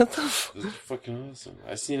 What the fuck? This is fucking awesome.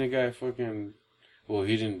 I seen a guy fucking... Well,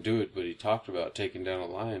 he didn't do it, but he talked about taking down a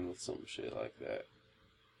lion with some shit like that.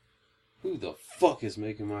 Who the fuck is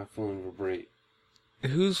making my phone vibrate?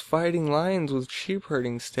 Who's fighting lions with sheep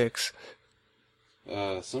herding sticks?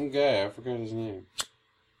 Some guy, I forgot his name.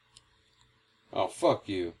 Oh, fuck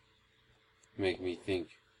you. Make me think.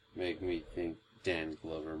 Dan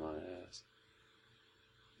Glover, my ass.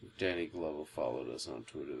 If Danny Glover followed us on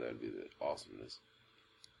Twitter, that'd be the awesomeness.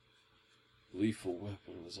 Lethal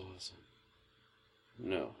Weapon was awesome.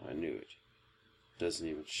 No, I knew it. Doesn't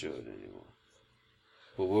even show it anymore.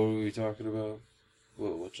 But what were we talking about?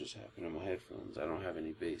 Whoa, what just happened to my headphones? I don't have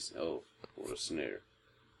any bass. Oh, or a snare.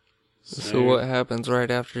 So what happens right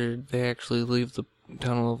after they actually leave the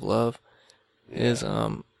Tunnel of Love is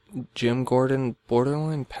Jim Gordon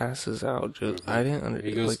borderline passes out. Just I didn't understand.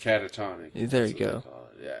 He goes catatonic. There you go.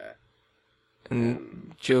 Yeah.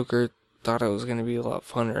 And Joker thought it was going to be a lot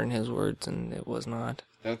funner in his words, and it was not.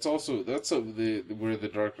 That's where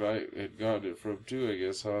the Dark Knight had gotten it from too, I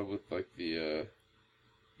guess, huh? With like the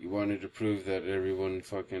you wanted to prove that everyone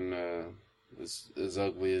fucking is as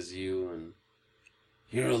ugly as you, and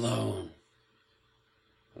you're alone.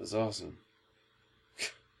 That was awesome.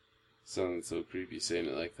 Sounded so creepy saying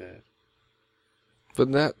it like that.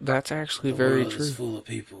 But that's actually very true. The world is full of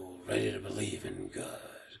people ready to believe in God.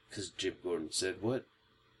 Because Jim Gordon said, what?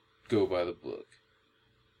 Go by the book.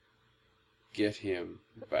 Get him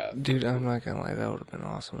by the Dude, book. I'm not gonna lie, that would have been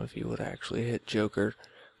awesome if you would actually hit Joker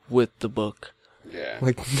with the book. Yeah.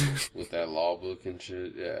 Like with that law book and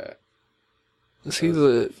shit, yeah. See,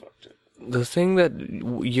 the thing that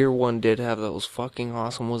year one did have that was fucking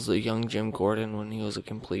awesome was the young Jim Gordon when he was a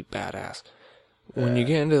complete badass. When you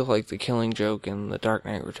get into like the Killing Joke and the Dark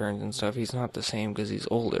Knight Returns and stuff, he's not the same because he's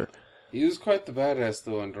older. He was quite the badass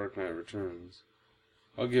though on Dark Knight Returns.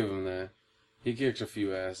 I'll give him that. He kicked a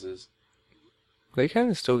few asses. They kind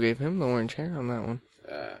of still gave him the orange hair on that one.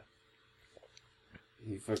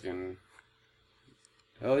 He fucking...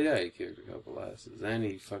 Hell yeah, he kicked a couple asses. And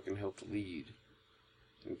he fucking helped lead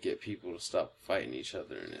and get people to stop fighting each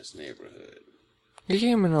other in this neighborhood. He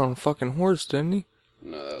came in on a fucking horse, didn't he?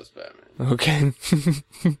 No, that was Batman. Okay.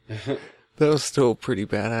 That was still pretty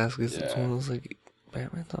badass, because it's Yeah. one of those, like,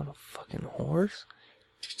 Batman's on a fucking horse?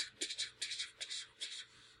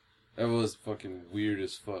 That was fucking weird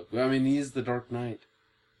as fuck. I mean, he is the Dark Knight.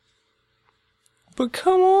 But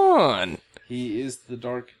come on! He is the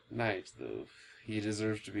Dark Knight, though. He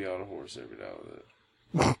deserves to be on a horse every now and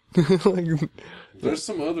then. Like, There's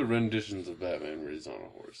some other renditions of Batman where he's on a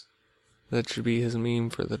horse. that should be his meme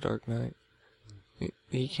for the Dark Knight.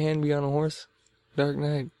 He can be on a horse? Dark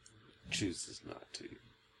Knight. Chooses not to.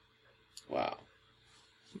 Wow.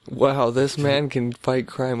 Wow, this man can fight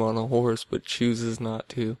crime on a horse, but chooses not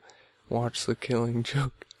to. Watch The Killing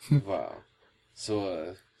Joke. Wow.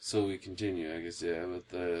 So we continue, I guess, yeah,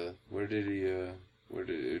 with where did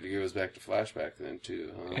he goes back to flashback then,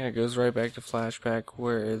 too, huh? Yeah, it goes right back to flashback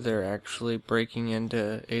where they're actually breaking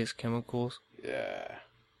into Ace Chemicals. Yeah.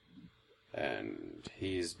 And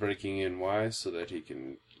he's breaking in why? So that he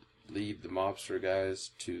can lead the mobster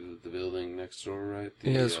guys to the building next door, right?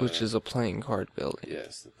 Yes, which is a playing card building.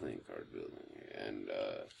 Yes, the playing card building. And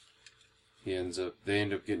they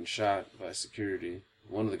end up getting shot by security.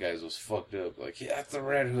 One of the guys was fucked up, like, yeah, that's the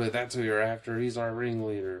Red Hood, that's who you're after, he's our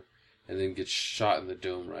ringleader. And then gets shot in the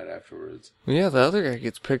dome right afterwards. Yeah, the other guy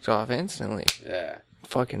gets picked off instantly. Yeah.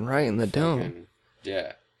 Fucking right in the dome.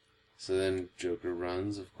 Yeah. So then Joker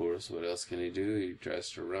runs, of course. What else can he do? He tries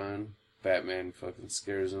to run. Batman fucking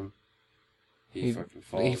scares him. He fucking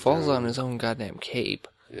falls. He falls down. on his own goddamn cape.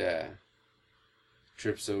 Yeah.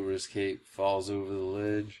 Trips over his cape, falls over the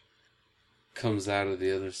ledge, comes out of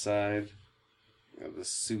the other side of the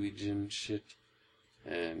sewage and shit,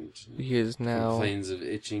 and He is now... complains of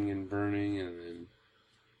itching and burning, and then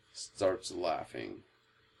starts laughing.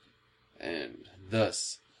 And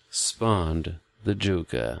thus spawned the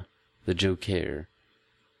Joker. The Joker.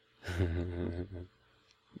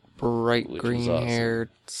 bright Which was green awesome. hair,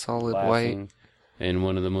 solid Laughing. white. And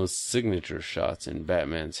one of the most signature shots in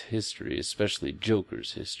Batman's history, especially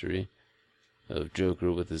Joker's history, of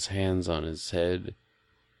Joker with his hands on his head,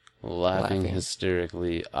 laughing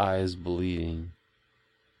hysterically, eyes bleeding.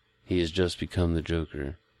 He has just become the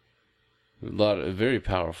Joker. A very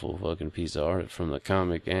powerful fucking piece of art from the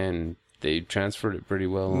comic, and they transferred it pretty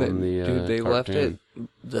well on the Dude, they left cartoon. it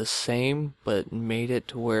the same, but made it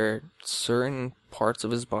to where certain parts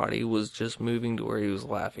of his body was just moving to where he was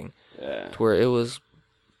laughing. Yeah. To where it was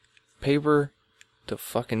paper to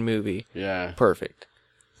fucking movie. Yeah. Perfect.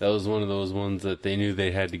 That was one of those ones that they knew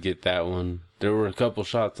they had to get that one. There were a couple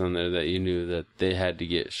shots on there that you knew that they had to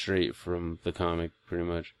get straight from the comic, pretty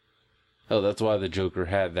much. Hell, that's why the Joker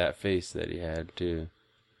had that face that he had, too.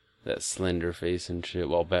 That slender face and shit,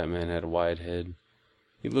 while Batman had a wide head.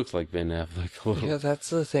 He looks like Ben Affleck a little. Yeah, that's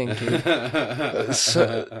the thing, dude.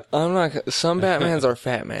 Some Batmans are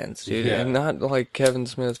fat mans, dude, Yeah. and not like Kevin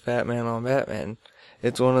Smith Fat Man on Batman.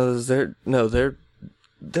 It's one of those.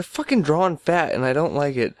 They're fucking drawn fat, and I don't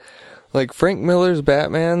like it. Like Frank Miller's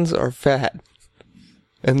Batmans are fat,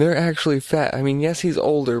 and they're actually fat. I mean, yes, he's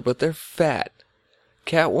older, but they're fat.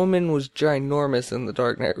 Catwoman was ginormous in the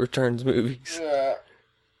Dark Knight Returns movies. Yeah.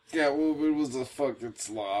 Catwoman was a fucking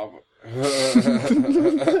slob.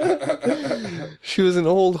 She was an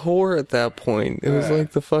old whore at that point. It was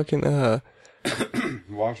like the fucking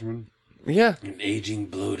Watchmen. yeah. An aging,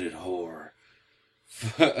 bloated whore.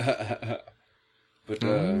 But,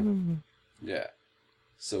 yeah.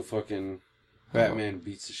 So fucking Batman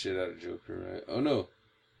beats the shit out of Joker, right? Oh, no.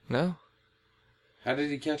 No. How did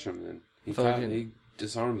he catch him, then? He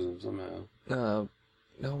disarms him somehow.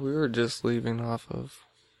 No, we were just leaving off of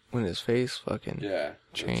when his face fucking Yeah,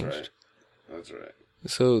 changed. That's right.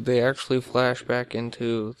 So they actually flash back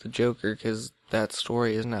into the Joker because that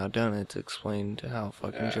story is now done. It's explained how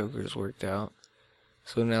fucking Joker's worked out.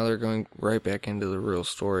 So now they're going right back into the real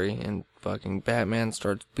story, and fucking Batman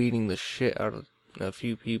starts beating the shit out of a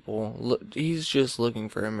few people. He's just looking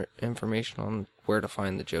for information on where to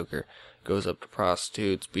find the Joker. Goes up to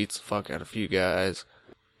prostitutes, beats the fuck out of a few guys.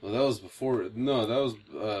 Well, that was before. No, that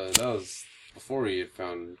was before he had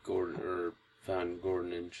found Gordon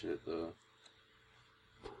and shit. Though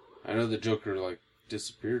I know the Joker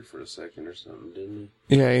disappeared for a second or something, didn't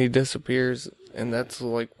he? Yeah, he disappears, and that's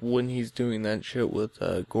like when he's doing that shit with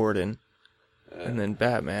Gordon. And then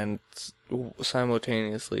Batman's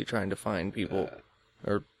simultaneously trying to find people,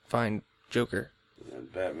 or find Joker.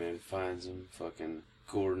 And Batman finds him, fucking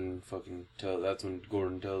Gordon, that's when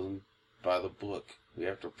Gordon tells him, by the book, we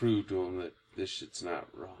have to prove to him that this shit's not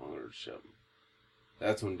wrong or something.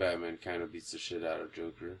 That's when Batman kind of beats the shit out of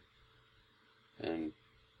Joker. And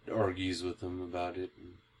argues with him about it,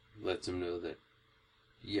 and lets him know that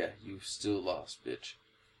Yeah, you still lost, bitch.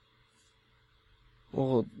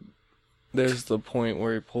 Well, there's the point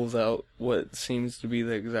where he pulls out what seems to be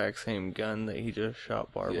the exact same gun that he just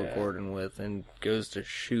shot Barbara Gordon with and goes to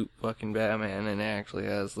shoot fucking Batman and actually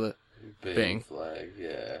has the bang flag,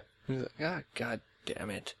 yeah. He's like, God damn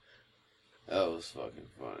it. That was fucking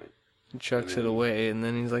funny. He chucks it away and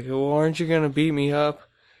then he's like, well, aren't you gonna beat me up?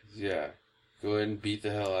 Yeah. Go ahead and beat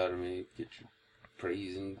the hell out of me. Get your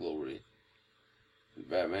praise and glory. And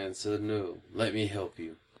Batman said, no, let me help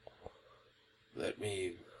you. Let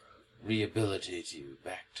me rehabilitate you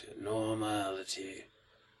back to normality.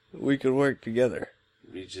 We could work together.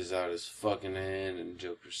 Reaches out his fucking hand and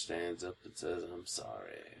Joker stands up and says, I'm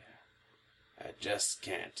sorry. I just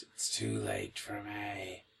can't. It's too late for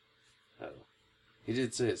me. Oh. He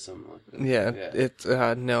did say something like that. Yeah. It's,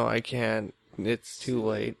 no, I can't. It's too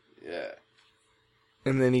late. Yeah.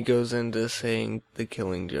 And then he goes into saying the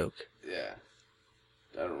Killing Joke. Yeah.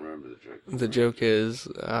 I don't remember the joke. The joke is,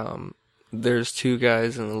 there's two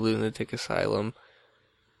guys in the lunatic asylum.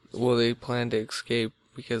 Well, they plan to escape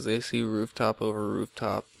because they see rooftop over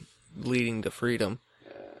rooftop leading to freedom.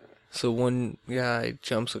 So one guy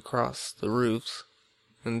jumps across the roofs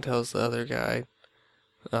and tells the other guy,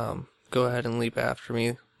 go ahead and leap after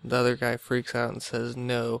me. The other guy freaks out and says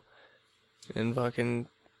no. And fucking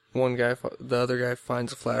the other guy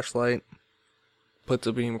finds a flashlight, puts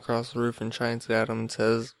a beam across the roof and shines it at him and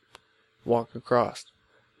says, walk across.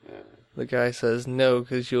 The guy says, no,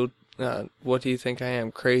 because you'll, what do you think I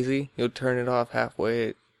am, crazy? You'll turn it off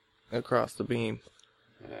halfway across the beam.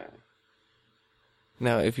 Yeah.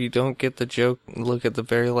 Now, if you don't get the joke, look at the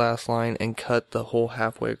very last line and cut the whole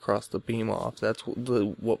halfway across the beam off. That's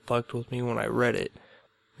what fucked with me when I read it.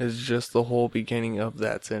 It's just the whole beginning of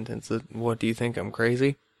that sentence. What do you think, I'm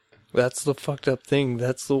crazy? That's the fucked up thing.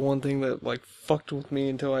 That's the one thing that, like, fucked with me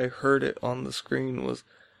until I heard it on the screen was,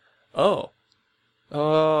 oh,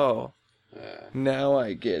 now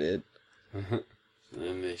I get it.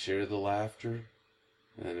 And they share the laughter.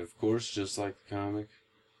 And of course, just like the comic,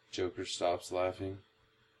 Joker stops laughing.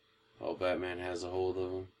 While Batman has a hold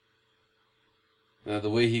of him. Now, the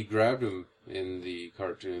way he grabbed him in the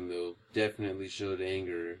cartoon, though, definitely showed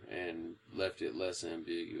anger and left it less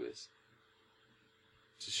ambiguous.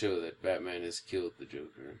 To show that Batman has killed the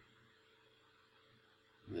Joker.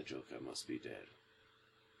 And the Joker must be dead.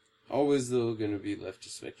 Always, though, gonna be left to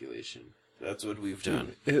speculation. That's what we've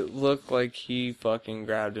done. It looked like he fucking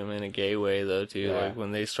grabbed him in a gay way, though, too. Yeah. Like,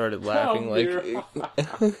 when they started laughing,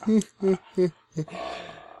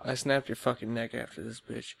 I snapped your fucking neck after this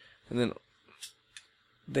bitch. And then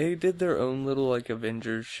they did their own little, like,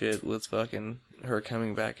 Avengers shit with fucking her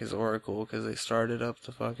coming back as Oracle, because they started up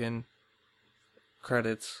the fucking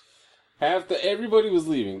credits. Everybody was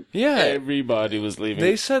leaving. Yeah. Everybody was leaving.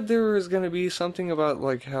 They said there was going to be something about,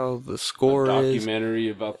 like, how the score is. A documentary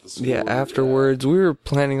about the score. Yeah, afterwards. Yeah. We were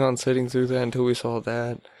planning on sitting through that until we saw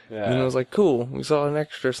that. Yeah. And I was like, cool, we saw an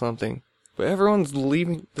extra something. But everyone's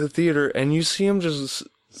leaving the theater, and you see them just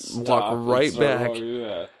walk right back.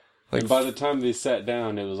 Yeah. Like, and by the time they sat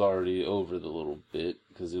down, it was already over the little bit,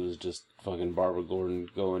 because it was just fucking Barbara Gordon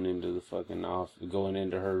going into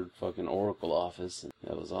her fucking Oracle office. And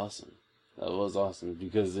that was awesome. That was awesome,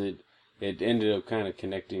 because it ended up kind of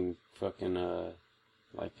connecting fucking,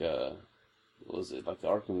 what was it, like the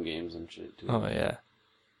Arkham games and shit, too. Oh, yeah.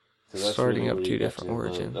 Starting up two different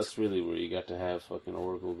origins. That's really where you got to have fucking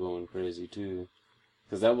Oracle going crazy, too.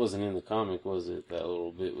 Because that wasn't in the comic, was it? That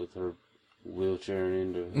little bit with her wheelchairing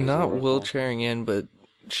into... Not wheelchairing in, but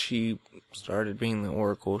she started being the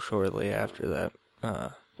Oracle shortly after that.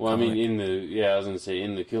 Well, comic. I mean, I was going to say,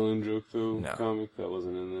 in the Killing Joke, though, comic, that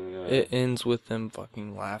wasn't in there. Yeah. It ends with them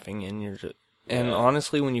fucking laughing, and you're just... And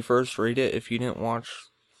honestly, when you first read it, if you didn't watch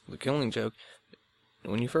the Killing Joke,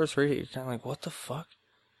 when you first read it, you're kind of like, what the fuck?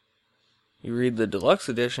 You read the deluxe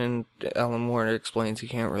edition, Alan Moore explains he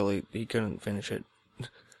couldn't finish it.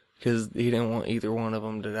 Because he didn't want either one of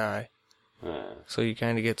them to die. So you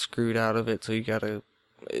kind of get screwed out of it, so you gotta...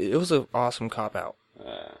 It was an awesome cop-out.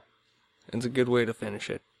 It's a good way to finish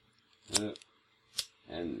it.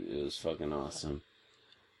 And it was fucking awesome.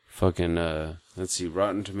 Fucking, let's see,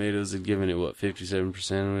 Rotten Tomatoes had given it,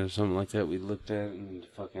 57% or something like that we looked at, and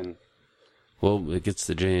fucking... Well, it gets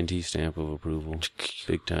the J&T stamp of approval.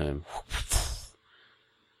 Big time.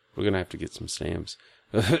 We're gonna have to get some stamps.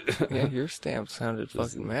 Yeah, your stamp sounded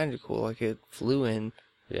fucking magical, like it flew in.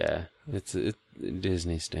 Yeah, it's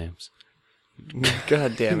Disney stamps.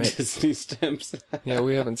 God damn it. Disney stamps. Yeah,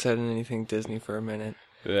 we haven't said anything Disney for a minute.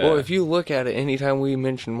 Yeah. Well, if you look at it, anytime we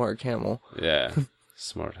mention Mark Hamill. Yeah,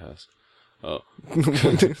 smart house. Oh.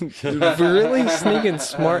 Really sneaking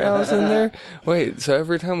Smart House in there? Wait, so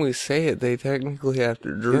every time we say it, they technically have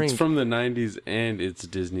to drink. It's from the 90s and it's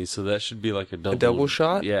Disney, so that should be like a double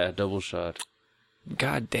shot? Yeah, a double shot.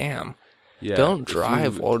 God damn. Yeah. Don't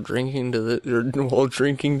drive while drinking to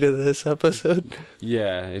this episode.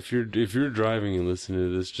 Yeah, if you're driving and listening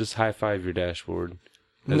to this, just high five your dashboard.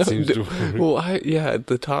 That No, seems to work. Well,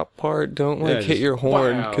 the top part, don't Yeah, hit just your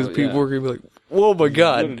horn, wow, because people yeah. are going to be like, whoa, my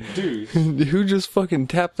God. What a douche. Who just fucking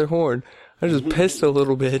tapped their horn? I just pissed a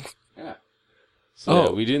little bit. Yeah. So,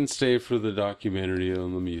 yeah, we didn't stay for the documentary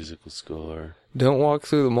on the musical score. Don't walk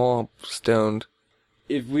through the mall stoned.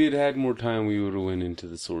 If we had had more time, we would have went into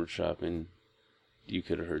the sword shop, and you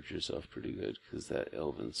could have hurt yourself pretty good, because that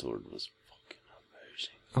elven sword was fucking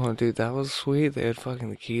amazing. Oh, dude, that was sweet. They had fucking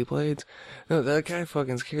the keyblades. No, that guy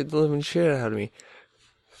fucking scared the living shit out of me.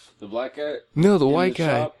 The black guy? No, the in white the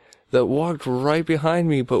guy shop? that walked right behind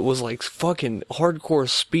me, but was like fucking hardcore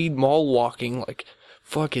speed mall walking, like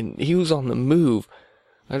fucking, he was on the move.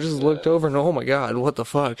 I just looked over and oh my God, what the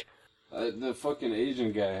fuck? The fucking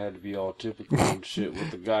Asian guy had to be all typical and shit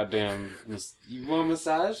with the goddamn... You want a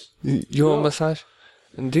massage? You want a massage?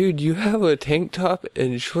 And dude, you have a tank top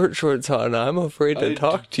and short shorts on. I'm afraid to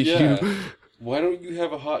talk to you. Why don't you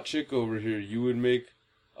have a hot chick over here? You would make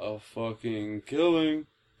a fucking killing.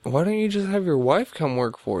 Why don't you just have your wife come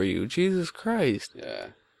work for you? Jesus Christ. Yeah.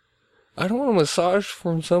 I don't want a massage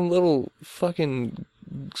from some little fucking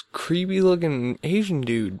creepy looking Asian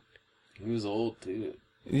dude. He was old too.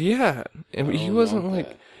 Yeah, and he wasn't like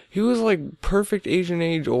that. he was like perfect Asian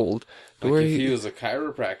age old. Like where if he was a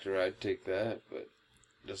chiropractor, I'd take that, but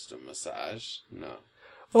just a massage, no.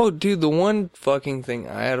 Oh, dude, the one fucking thing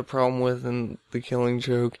I had a problem with in The Killing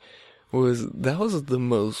Joke was that was the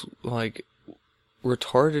most like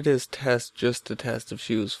retardedest test just to test if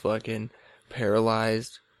she was fucking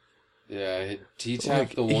paralyzed. Yeah, he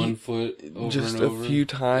tapped the one foot over just and over. a few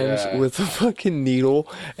times Yeah. with a fucking needle,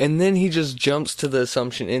 and then he just jumps to the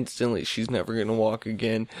assumption instantly she's never gonna walk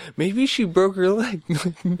again. Maybe she broke her leg.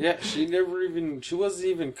 Yeah, she wasn't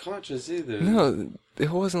even conscious either. No, it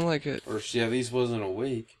wasn't like a... Or she at least wasn't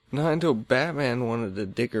awake. Not until Batman wanted to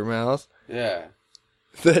dick her mouth. Yeah.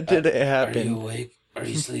 That didn't Are you happen. awake? Are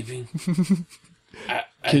you sleeping?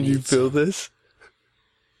 Can you feel this?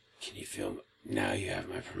 Can you feel... Now you have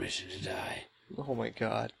my permission to die. Oh my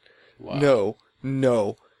God. Wow. No.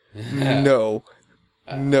 No.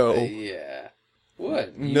 Yeah.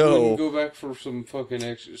 What? You No. wouldn't go back for some fucking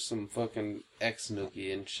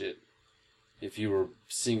ex-nookie and shit if you were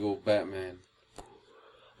single Batman.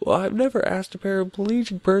 Well, I've never asked a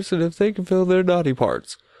paraplegic person if they can feel their naughty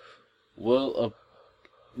parts. Well,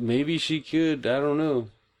 maybe she could. I don't know.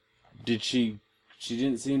 Did she... She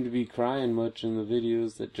didn't seem to be crying much in the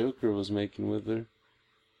videos that Joker was making with her.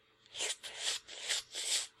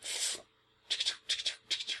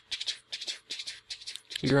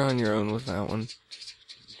 You're on your own with that one.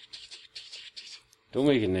 Don't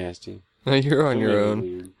make it nasty. No, you're on Don't your make it own.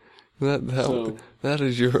 weird. That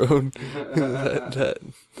is your own. that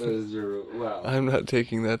That is your... Wow. I'm not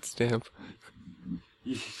taking that stamp.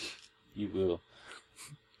 You will.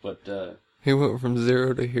 But, He went from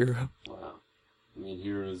 0 to hero. wow. I mean,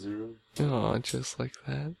 Hero Zero? Oh, just like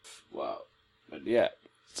that. Wow. But yeah.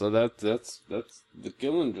 So that's the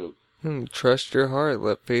Killing Joke. Trust your heart.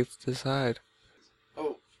 Let faith decide.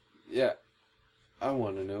 Oh, yeah. I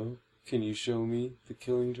want to know. Can you show me the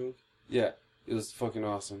Killing Joke? Yeah. It was fucking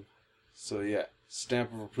awesome. So yeah.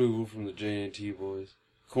 Stamp of approval from the JNT boys.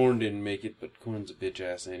 Korn didn't make it, but Korn's a bitch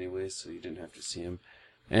ass anyway, so you didn't have to see him.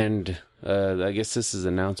 And I guess this is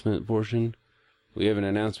announcement portion. We have an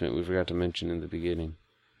announcement we forgot to mention in the beginning.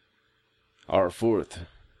 Our fourth.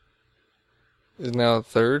 Is now a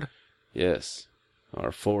third? Yes.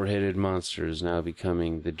 Our four-headed monster is now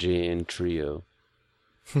becoming the JN Trio.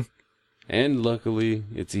 And luckily,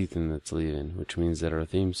 it's Ethan that's leaving, which means that our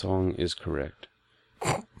theme song is correct.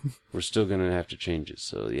 We're still going to have to change it,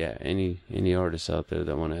 so yeah, any artists out there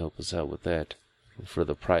that want to help us out with that for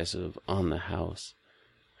the price of On the House.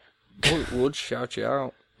 We'll shout you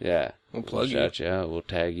out. Yeah. We'll plug you. Shout you out. We'll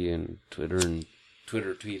tag you in Twitter and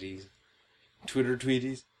Twitter tweeties.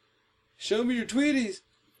 Show me your tweeties.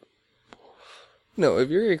 No, if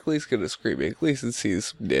you're at least gonna scream, at least it sees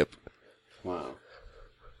some dip. Wow.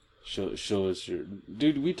 Show us your...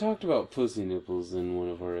 Dude, we talked about pussy nipples in one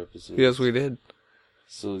of our episodes. Yes, we did.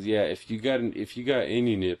 So yeah, if you got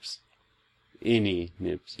any nips,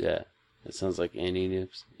 yeah. That sounds like any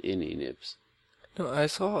nips. No, I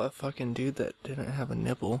saw a fucking dude that didn't have a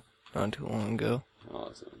nipple not too long ago.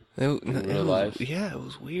 Awesome. In real life? Yeah, it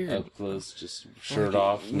was weird. Up close, just shirt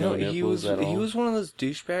off, no nipples at all. He was one of those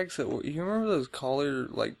douchebags that were, you remember those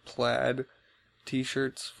collared, like, plaid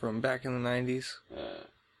t-shirts from back in the 90s?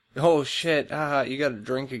 Oh, shit. You gotta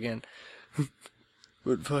drink again.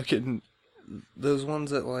 But fucking, those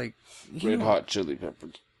ones that, like... Red Hot Chili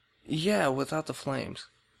Peppers. Yeah, without the flames.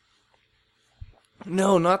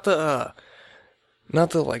 No, not the,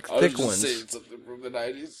 like, thick ones. I was just saying something from the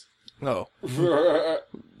 90s. Oh.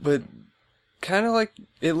 But kind of like,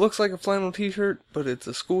 it looks like a flannel t-shirt, but it's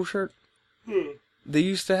a school shirt. They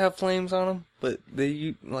used to have flames on them, but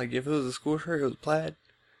they, like, if it was a school shirt, it was plaid.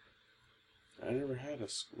 I never had a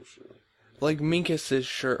school shirt. Like Minkus's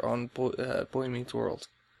shirt on Boy Meets World.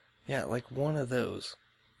 Yeah, like one of those.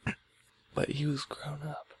 But he was grown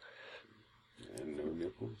up. And no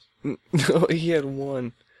nipples? No, he had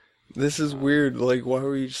one. This is weird, like, why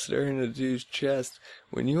were you staring at a dude's chest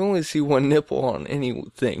when you only see one nipple on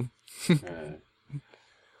anything?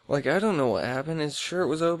 Like, I don't know what happened. His shirt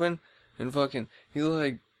was open, and fucking, he was,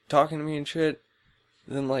 like, talking to me and shit.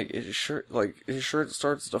 Then, like, his shirt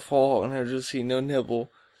starts to fall, and I just see no nipple.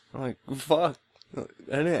 I'm like, fuck. I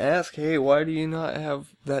didn't ask, hey, why do you not have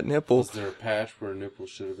that nipple? Was there a patch where a nipple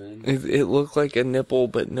should have been? It looked like a nipple,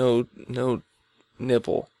 but no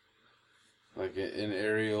nipple. Like an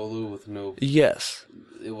areola with no... Yes.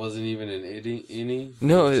 It wasn't even an innie?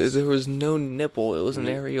 No, there was no nipple. It was an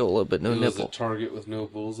areola, but no nipple. It was a target with no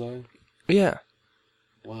bullseye? Yeah.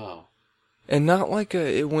 Wow. And not like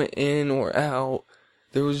it went in or out.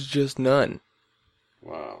 There was just none.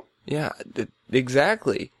 Wow. Yeah,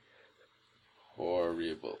 exactly.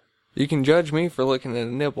 Horrible. You can judge me for looking at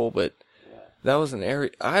a nipple, but that was an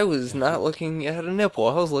I was not looking at a nipple.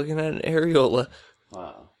 I was looking at an areola.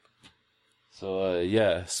 Wow. So,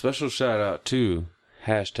 yeah, special shout out to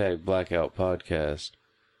 #Blackout Podcast.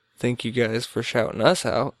 Thank you guys for shouting us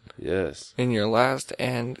out. Yes. In your last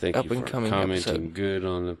and Thank up you and for coming commenting episode. good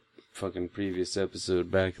on the fucking previous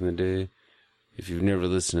episode back in the day. If you've never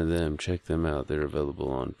listened to them, check them out. They're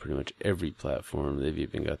available on pretty much every platform. They've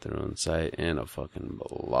even got their own site and a fucking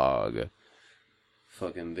blog.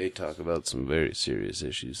 Fucking, they talk about some very serious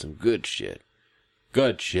issues. Some good shit.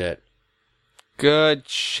 Good shit. Good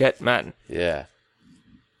shit, man. Yeah.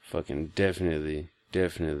 Fucking definitely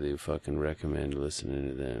fucking recommend listening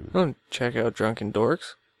to them. Oh, check out Drunken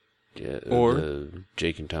Dorks. Yeah. Or the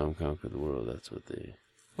Jake and Tom Conquer the World. That's what they...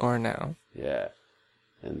 Or now. Yeah.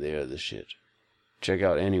 And they are the shit. Check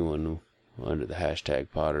out anyone under the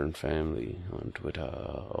 #Potter Family on Twitter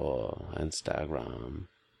or Instagram.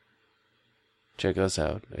 Check us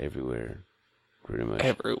out everywhere. Pretty much.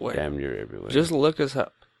 Everywhere. Damn near everywhere. Just look us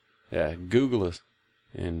up. Yeah, Google us.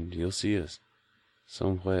 And you'll see us.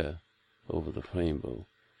 Somewhere over the rainbow.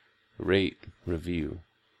 Rate, review.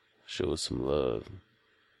 Show us some love.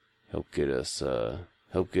 Help get us to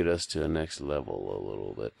the next level a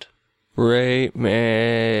little bit. Rate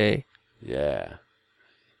me. Yeah.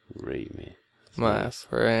 Rate me. My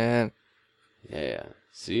friend. Yeah.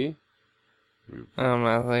 See? I'm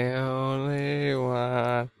not the only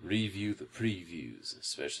one. Review the previews,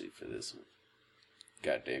 especially for this one.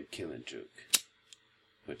 Goddamn Killing Joke.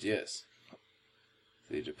 But yes.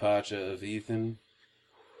 The departure of Ethan.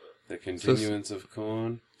 The continuance of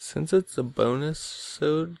Korn. Since it's a bonus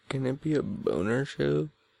sode, can it be a boner show?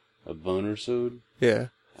 A boner sode? Yeah.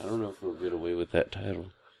 I don't know if we'll get away with that title.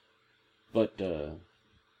 But,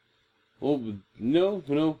 well,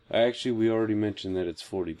 no. Actually, we already mentioned that it's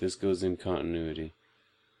 40. This goes in continuity.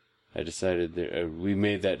 I decided we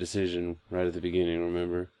made that decision right at the beginning,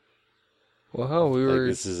 remember? Wow, we were...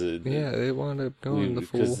 This is they wound up going the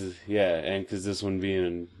full... And because this one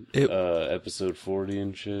being episode 40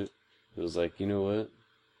 and shit, it was like, you know what?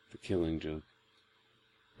 The Killing Joke.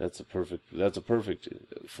 That's a perfect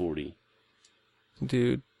 40.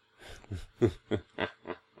 Dude.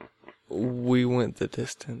 We went the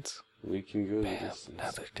distance. We can go Bam, the distance.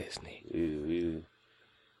 another Disney.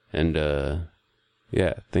 And,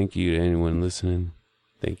 yeah, thank you to anyone listening.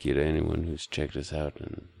 Thank you to anyone who's checked us out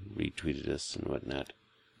and retweeted us and whatnot.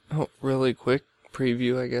 Oh, really quick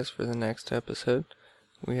preview, I guess, for the next episode.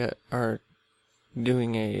 We are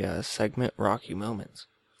doing a segment, Rocky Moments.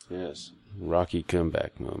 Yes, Rocky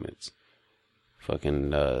comeback moments.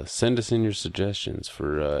 Fucking send us in your suggestions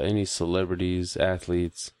for any celebrities,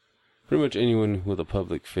 athletes, pretty much anyone with a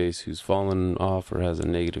public face who's fallen off or has a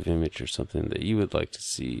negative image or something that you would like to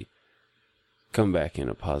see come back in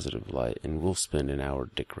a positive light, and we'll spend an hour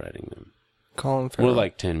dick riding them. Colin Farrell. More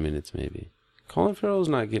like 10 minutes, maybe. Colin Farrell's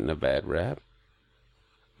not getting a bad rap.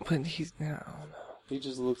 But he's... I don't know. He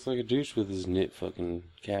just looks like a douche with his knit fucking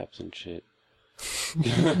caps and shit.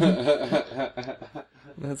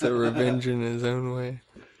 That's a revenge in his own way.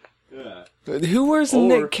 Yeah. Who wears a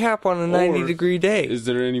knit cap on a 90-degree day? Is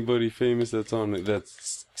there anybody famous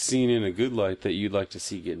that's seen in a good light that you'd like to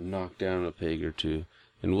see get knocked down a peg or two?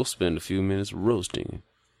 And we'll spend a few minutes roasting him.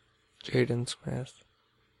 Jaden Smith.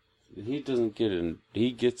 He doesn't get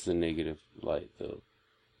he gets the negative light though.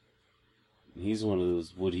 He's one of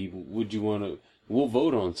those. Would you want to? We'll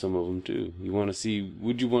vote on some of them too.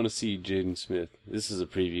 Would you want to see Jaden Smith? This is a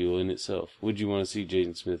preview in itself. Would you want to see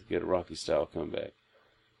Jaden Smith get a Rocky style comeback?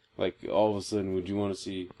 Like all of a sudden, would you want to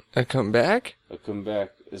see a comeback? A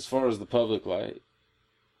comeback as far as the public light.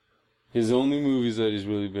 His only movies that he's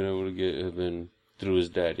really been able to get have been through his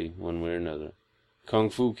daddy, one way or another. Kung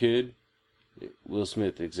Fu Kid, Will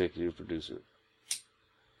Smith, executive producer.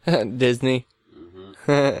 Disney.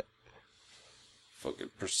 Mm-hmm.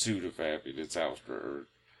 Fucking Pursuit of Happiness, Housebird.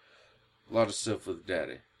 A lot of stuff with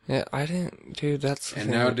daddy. Yeah, I didn't, dude. That's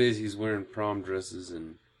and nowadays he's wearing prom dresses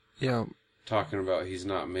and yeah, talking about he's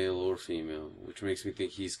not male or female, which makes me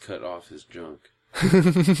think he's cut off his junk. I'm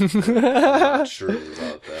not sure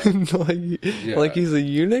about that. like he's a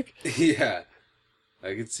eunuch. Yeah,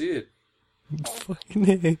 I can see it.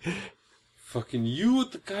 Fucking fucking you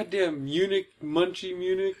with the goddamn Munich, munchy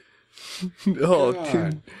Munich. Oh,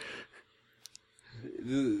 God.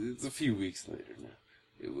 dude. It's a few weeks later now.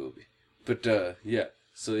 It will be. But, yeah.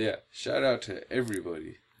 So, yeah. Shout out to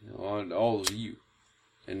everybody. On all of you.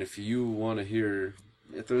 And if you want to hear...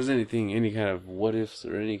 If there's anything, any kind of what-ifs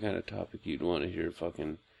or any kind of topic you'd want to hear,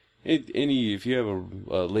 fucking... If you have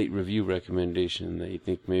a late review recommendation that you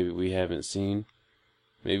think maybe we haven't seen,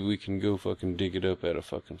 maybe we can go fucking dig it up at a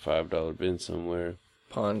fucking $5 bin somewhere.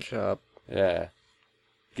 Pawn shop. Yeah.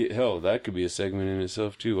 Hell, that could be a segment in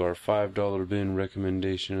itself too. Our $5 bin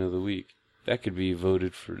recommendation of the week. That could be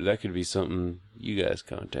voted for. That could be something you guys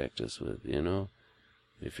contact us with. You know,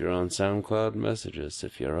 if you're on SoundCloud, message us.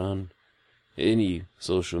 If you're on any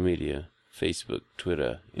social media, Facebook,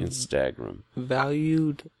 Twitter, Instagram.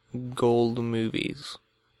 Valued gold movies.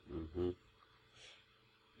 Mm-hmm.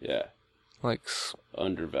 Yeah. Like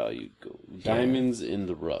undervalued gold. Yeah. Diamonds in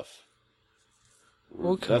the rough.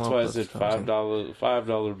 That's why I said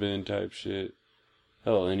 $5 bin type shit.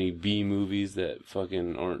 Hell, any B movies that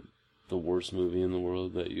fucking aren't the worst movie in the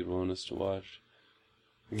world that you'd want us to watch.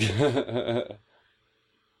 Yeah,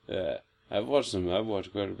 I've watched them. I've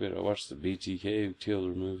watched quite a bit. I watched the BTK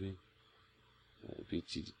Taylor movie.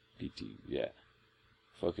 BT, yeah.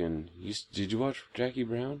 Fucking, did you watch Jackie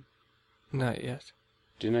Brown? Not yet.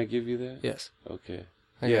 Didn't I give you that? Yes. Okay.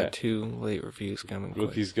 I got 2 late reviews coming.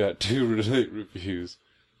 Rookie's got 2 late reviews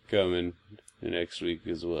coming next week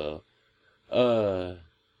as well.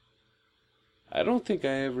 I don't think I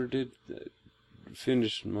ever did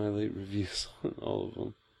finish my late reviews on all of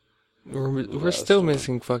them. We're still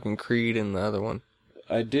missing fucking Creed and the other one.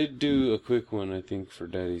 I did do a quick one, I think, for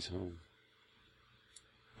Daddy's Home.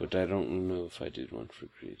 But I don't know if I did one for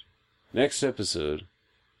Creed. Next episode,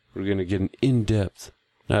 we're going to get an in-depth,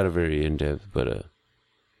 not a very in-depth, but a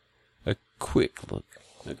quick look.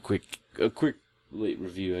 A quick late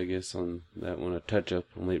review, I guess, on that one. A touch-up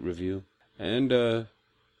on late review. And,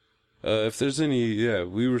 if there's any,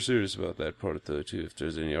 we were serious about that part, though, too. If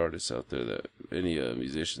there's any artists out there any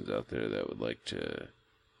musicians out there that would like to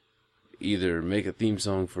either make a theme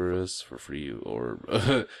song for us for free,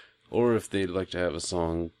 or if they'd like to have a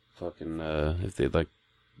song, fucking, if they'd like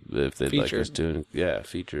us to,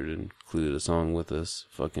 featured and include a song with us,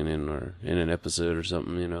 fucking in an episode or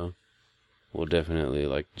something, you know. We'll definitely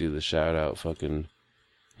like do the shout out, fucking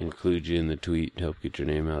include you in the tweet, help get your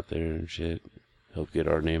name out there and shit. Help get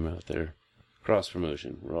our name out there. Cross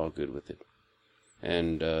promotion. We're all good with it.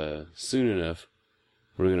 And soon enough,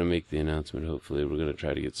 we're going to make the announcement, hopefully. We're going to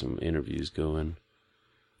try to get some interviews going.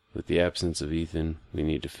 With the absence of Ethan, we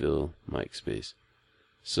need to fill Mike's space.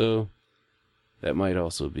 So, that might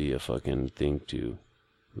also be a fucking thing too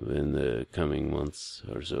in the coming months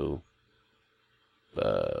or so.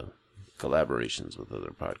 Collaborations with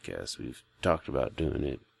other podcasts. We've talked about doing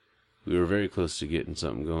it. We were very close to getting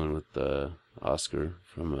something going with Oscar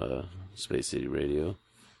from Space City Radio.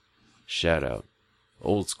 Shout out.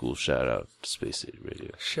 Old school shout out to Space City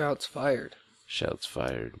Radio. Shouts fired. Shouts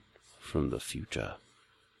fired from the future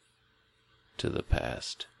to the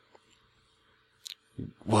past.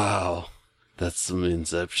 Wow. That's some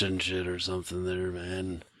Inception shit or something there,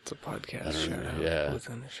 man. It's a podcast shout out. Yeah.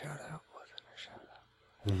 Within a shout out.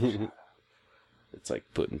 Within a shout out. It's like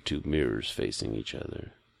putting 2 mirrors facing each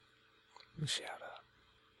other. Shout out.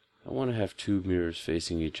 I want to have 2 mirrors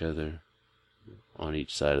facing each other on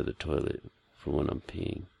each side of the toilet for when I'm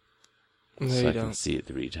peeing. No, so you I don't. can see it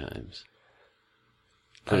 3 times.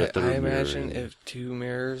 put a third I mirror imagine in. if two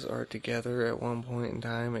mirrors are together at one point in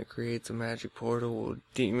time, it creates a magic portal where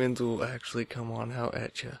demons will actually come on out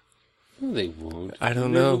at you. No, they won't. I don't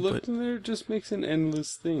You never know, looked in there, it just makes an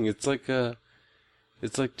endless thing. It's like,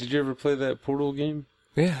 did you ever play that Portal game?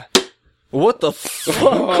 Yeah. What the fuck?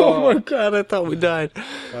 Oh my god, I thought we died.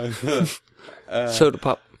 Soda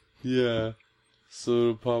pop. Yeah.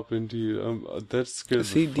 Soda pop into you. That's scared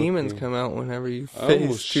See, the demons fucking... come out whenever you I face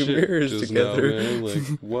almost two shit mirrors just together. Now, man.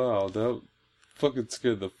 Like, wow, that fucking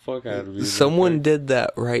scared the fuck out of me. Someone did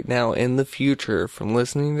that right now in the future from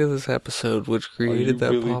listening to this episode, which created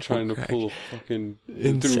that really pop trying to crack. pull a fucking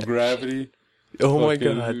Inception. through gravity? Oh my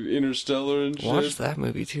Fucking god. Interstellar and shit. Watch that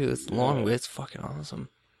movie too. It's long, Yeah. but it's fucking awesome.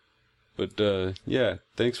 But yeah,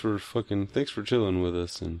 thanks for chilling with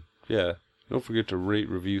us, and yeah, don't forget to rate,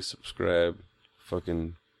 review, subscribe,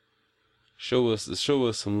 fucking show us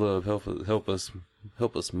some love, help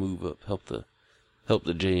us move up, help the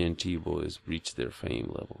JNT boys reach their fame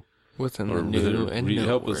level. Within Or the new within- and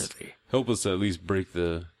help noteworthy. us at least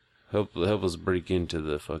help us break into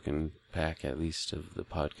the fucking pack at least of the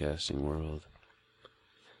podcasting world.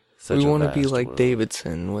 We want to be vast like world.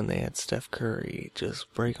 Davidson when they had Steph Curry.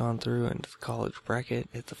 Just break on through into the college bracket,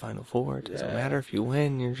 hit the Final Four. It doesn't Yeah. matter if you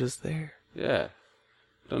win, you're just there. Yeah.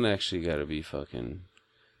 Don't actually gotta be fucking...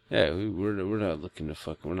 Yeah, we're not looking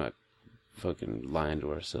to we're not fucking lying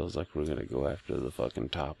to ourselves like we're gonna go after the fucking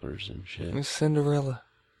toppers and shit. It's Cinderella.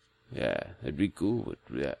 Yeah, it'd be cool with...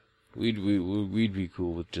 Yeah. We'd be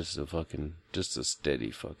cool with just a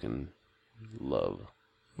steady fucking love.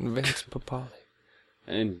 Vince Papali.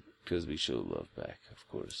 And because we show love back, of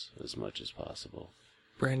course, as much as possible.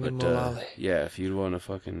 Brandon But, Mullally. yeah, if you'd want to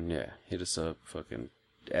fucking, hit us up, fucking,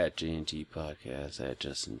 at JNT Podcast, at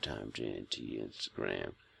Just In Time JNT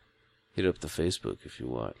Instagram. Hit up the Facebook if you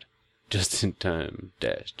want. Just In Time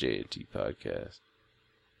 -JNT Podcast.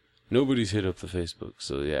 Nobody's hit up the Facebook,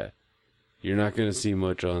 so yeah. You're not going to see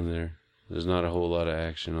much on there. There's not a whole lot of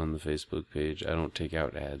action on the Facebook page. I don't take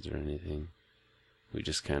out ads or anything. We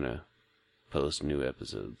just kind of post new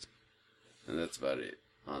episodes. And that's about it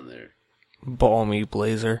on there. Balmy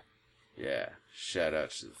Blazer. Yeah, shout out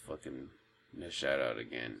to the fucking... No, shout out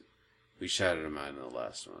again. We shouted him out in the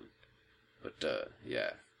last one. But,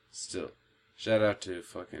 yeah, still. Shout out to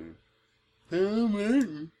fucking... Oh,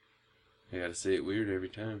 man. I gotta say it weird every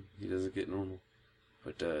time. He doesn't get normal.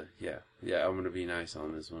 But, yeah, I'm gonna be nice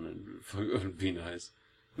on this one and be nice.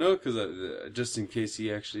 No, because just in case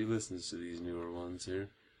he actually listens to these newer ones here.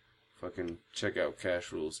 Fucking check out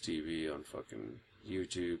Cash Rules TV on fucking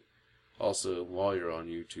YouTube. Also, while you're on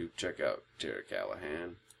YouTube, check out Tara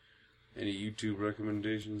Callahan. Any YouTube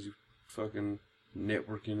recommendations you fucking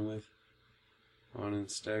networking with on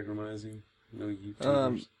Instagramizing? No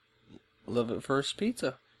YouTubers? Love It First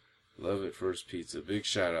Pizza. Love It First Pizza. Big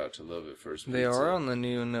shout out to Love It First Pizza. They are on the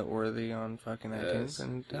new and noteworthy on fucking iTunes. Yes.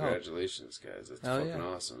 And Congratulations, guys. That's Oh, fucking yeah.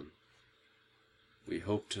 awesome. We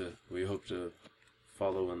hope to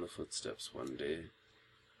follow in the footsteps one day.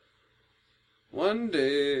 One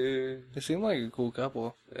day. They seem like a cool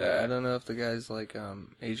couple. Yeah. I don't know if the guy's like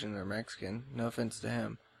Asian or Mexican. No offense to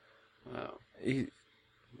him. Wow.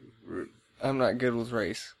 I'm not good with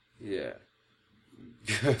race. Yeah.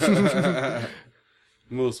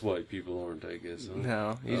 Most white people aren't, I guess. Huh?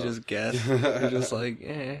 No, you Oh. just guess. You're just like,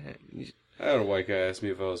 I had a white guy ask me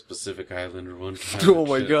if I was Pacific Islander one time. Oh and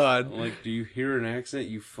my shit. God. I'm like, do you hear an accent,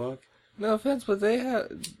 you fuck? No offense, but they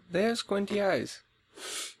have squinty eyes.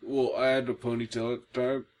 Well, I had a ponytail at the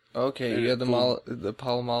time. Okay, And you it had the pulled- the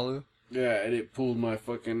Palomalu. Yeah, and it pulled my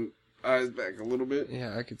fucking eyes back a little bit.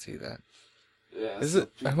 Yeah, I could see that. Yeah. Is so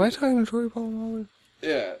it? Am I talking to Troy Palomalu?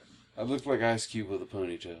 Yeah. I looked like Ice Cube with a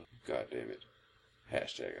ponytail. God damn it.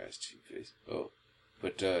 Hashtag Ice Cube face. Oh.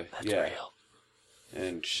 But, That's yeah. real.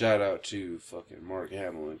 And shout out to fucking Mark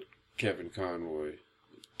Hamill and Kevin Conroy.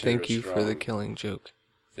 Thank Tara you for the Strong. killing joke,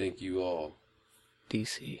 Thank you all.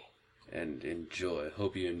 DC. And enjoy.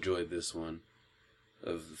 Hope you enjoyed this one.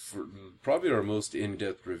 Probably our most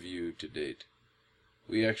in-depth review to date.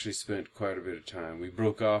 We actually spent quite a bit of time. We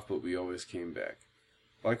broke off, but we always came back.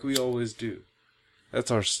 Like we always do. That's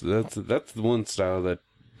the one style that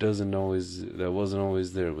wasn't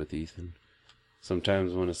always there with Ethan.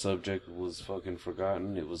 Sometimes when a subject was fucking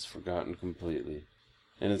forgotten, it was forgotten completely.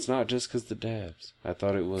 And it's not just 'cause the dabs. I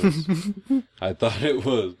thought it was.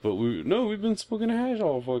 But we've been smoking hash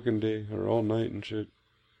all fucking day or all night and shit.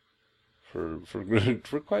 For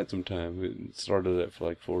quite some time. It started at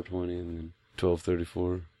like 4:20 and then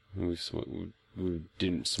 12:34, and we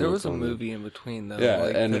didn't smoke. There was a on movie in between though. Yeah,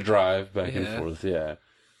 like and the- a drive back and Yeah. forth. Yeah,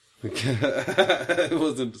 it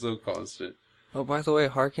wasn't so constant. Oh, by the way,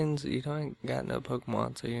 Harkins, you don't got no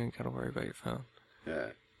Pokemon, so you ain't gotta worry about your phone. Yeah.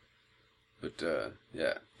 But,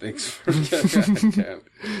 yeah. Thanks for... Goddamn.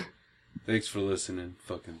 Thanks for listening.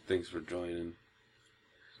 Fucking thanks for joining.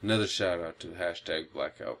 Another shout out to hashtag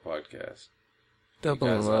Blackout Podcast. Double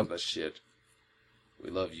You guys them are up. the shit. We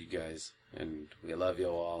love you guys. And we love you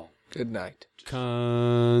all. Good night.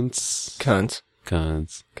 Cunts. Cunts.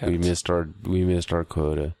 Cunts. We missed our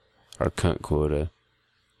quota. Our cunt quota.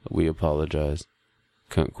 We apologize.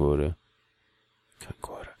 Cunt quota. Cunt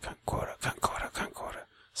quota, cunt quota, cunt quota, cunt quota.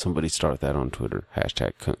 Somebody start that on Twitter.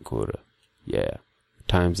 Hashtag cunt quota. Yeah.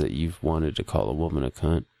 Times that you've wanted to call a woman a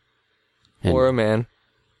cunt. And, Or a man.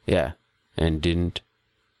 yeah. And didn't.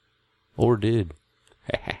 Or did.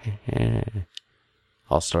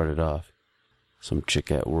 I'll start it off. Some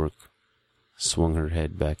chick at work swung her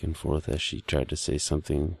head back and forth as she tried to say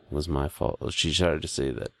something was my fault. She tried to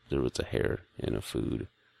say that there was a hair in a food.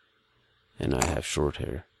 And I have short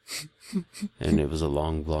hair. And it was a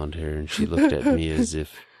long blonde hair, and she looked at me as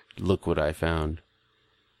if, look what I found.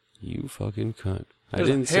 You fucking cunt. There's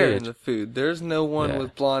I didn't hair say in it. the food. There's no one Yeah.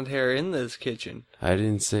 with blonde hair in this kitchen. I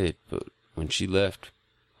didn't say it, but when she left,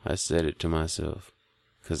 I said it to myself.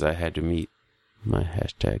 Because I had to meet my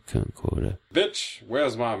hashtag cunt quota. Bitch,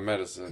 where's my medicine?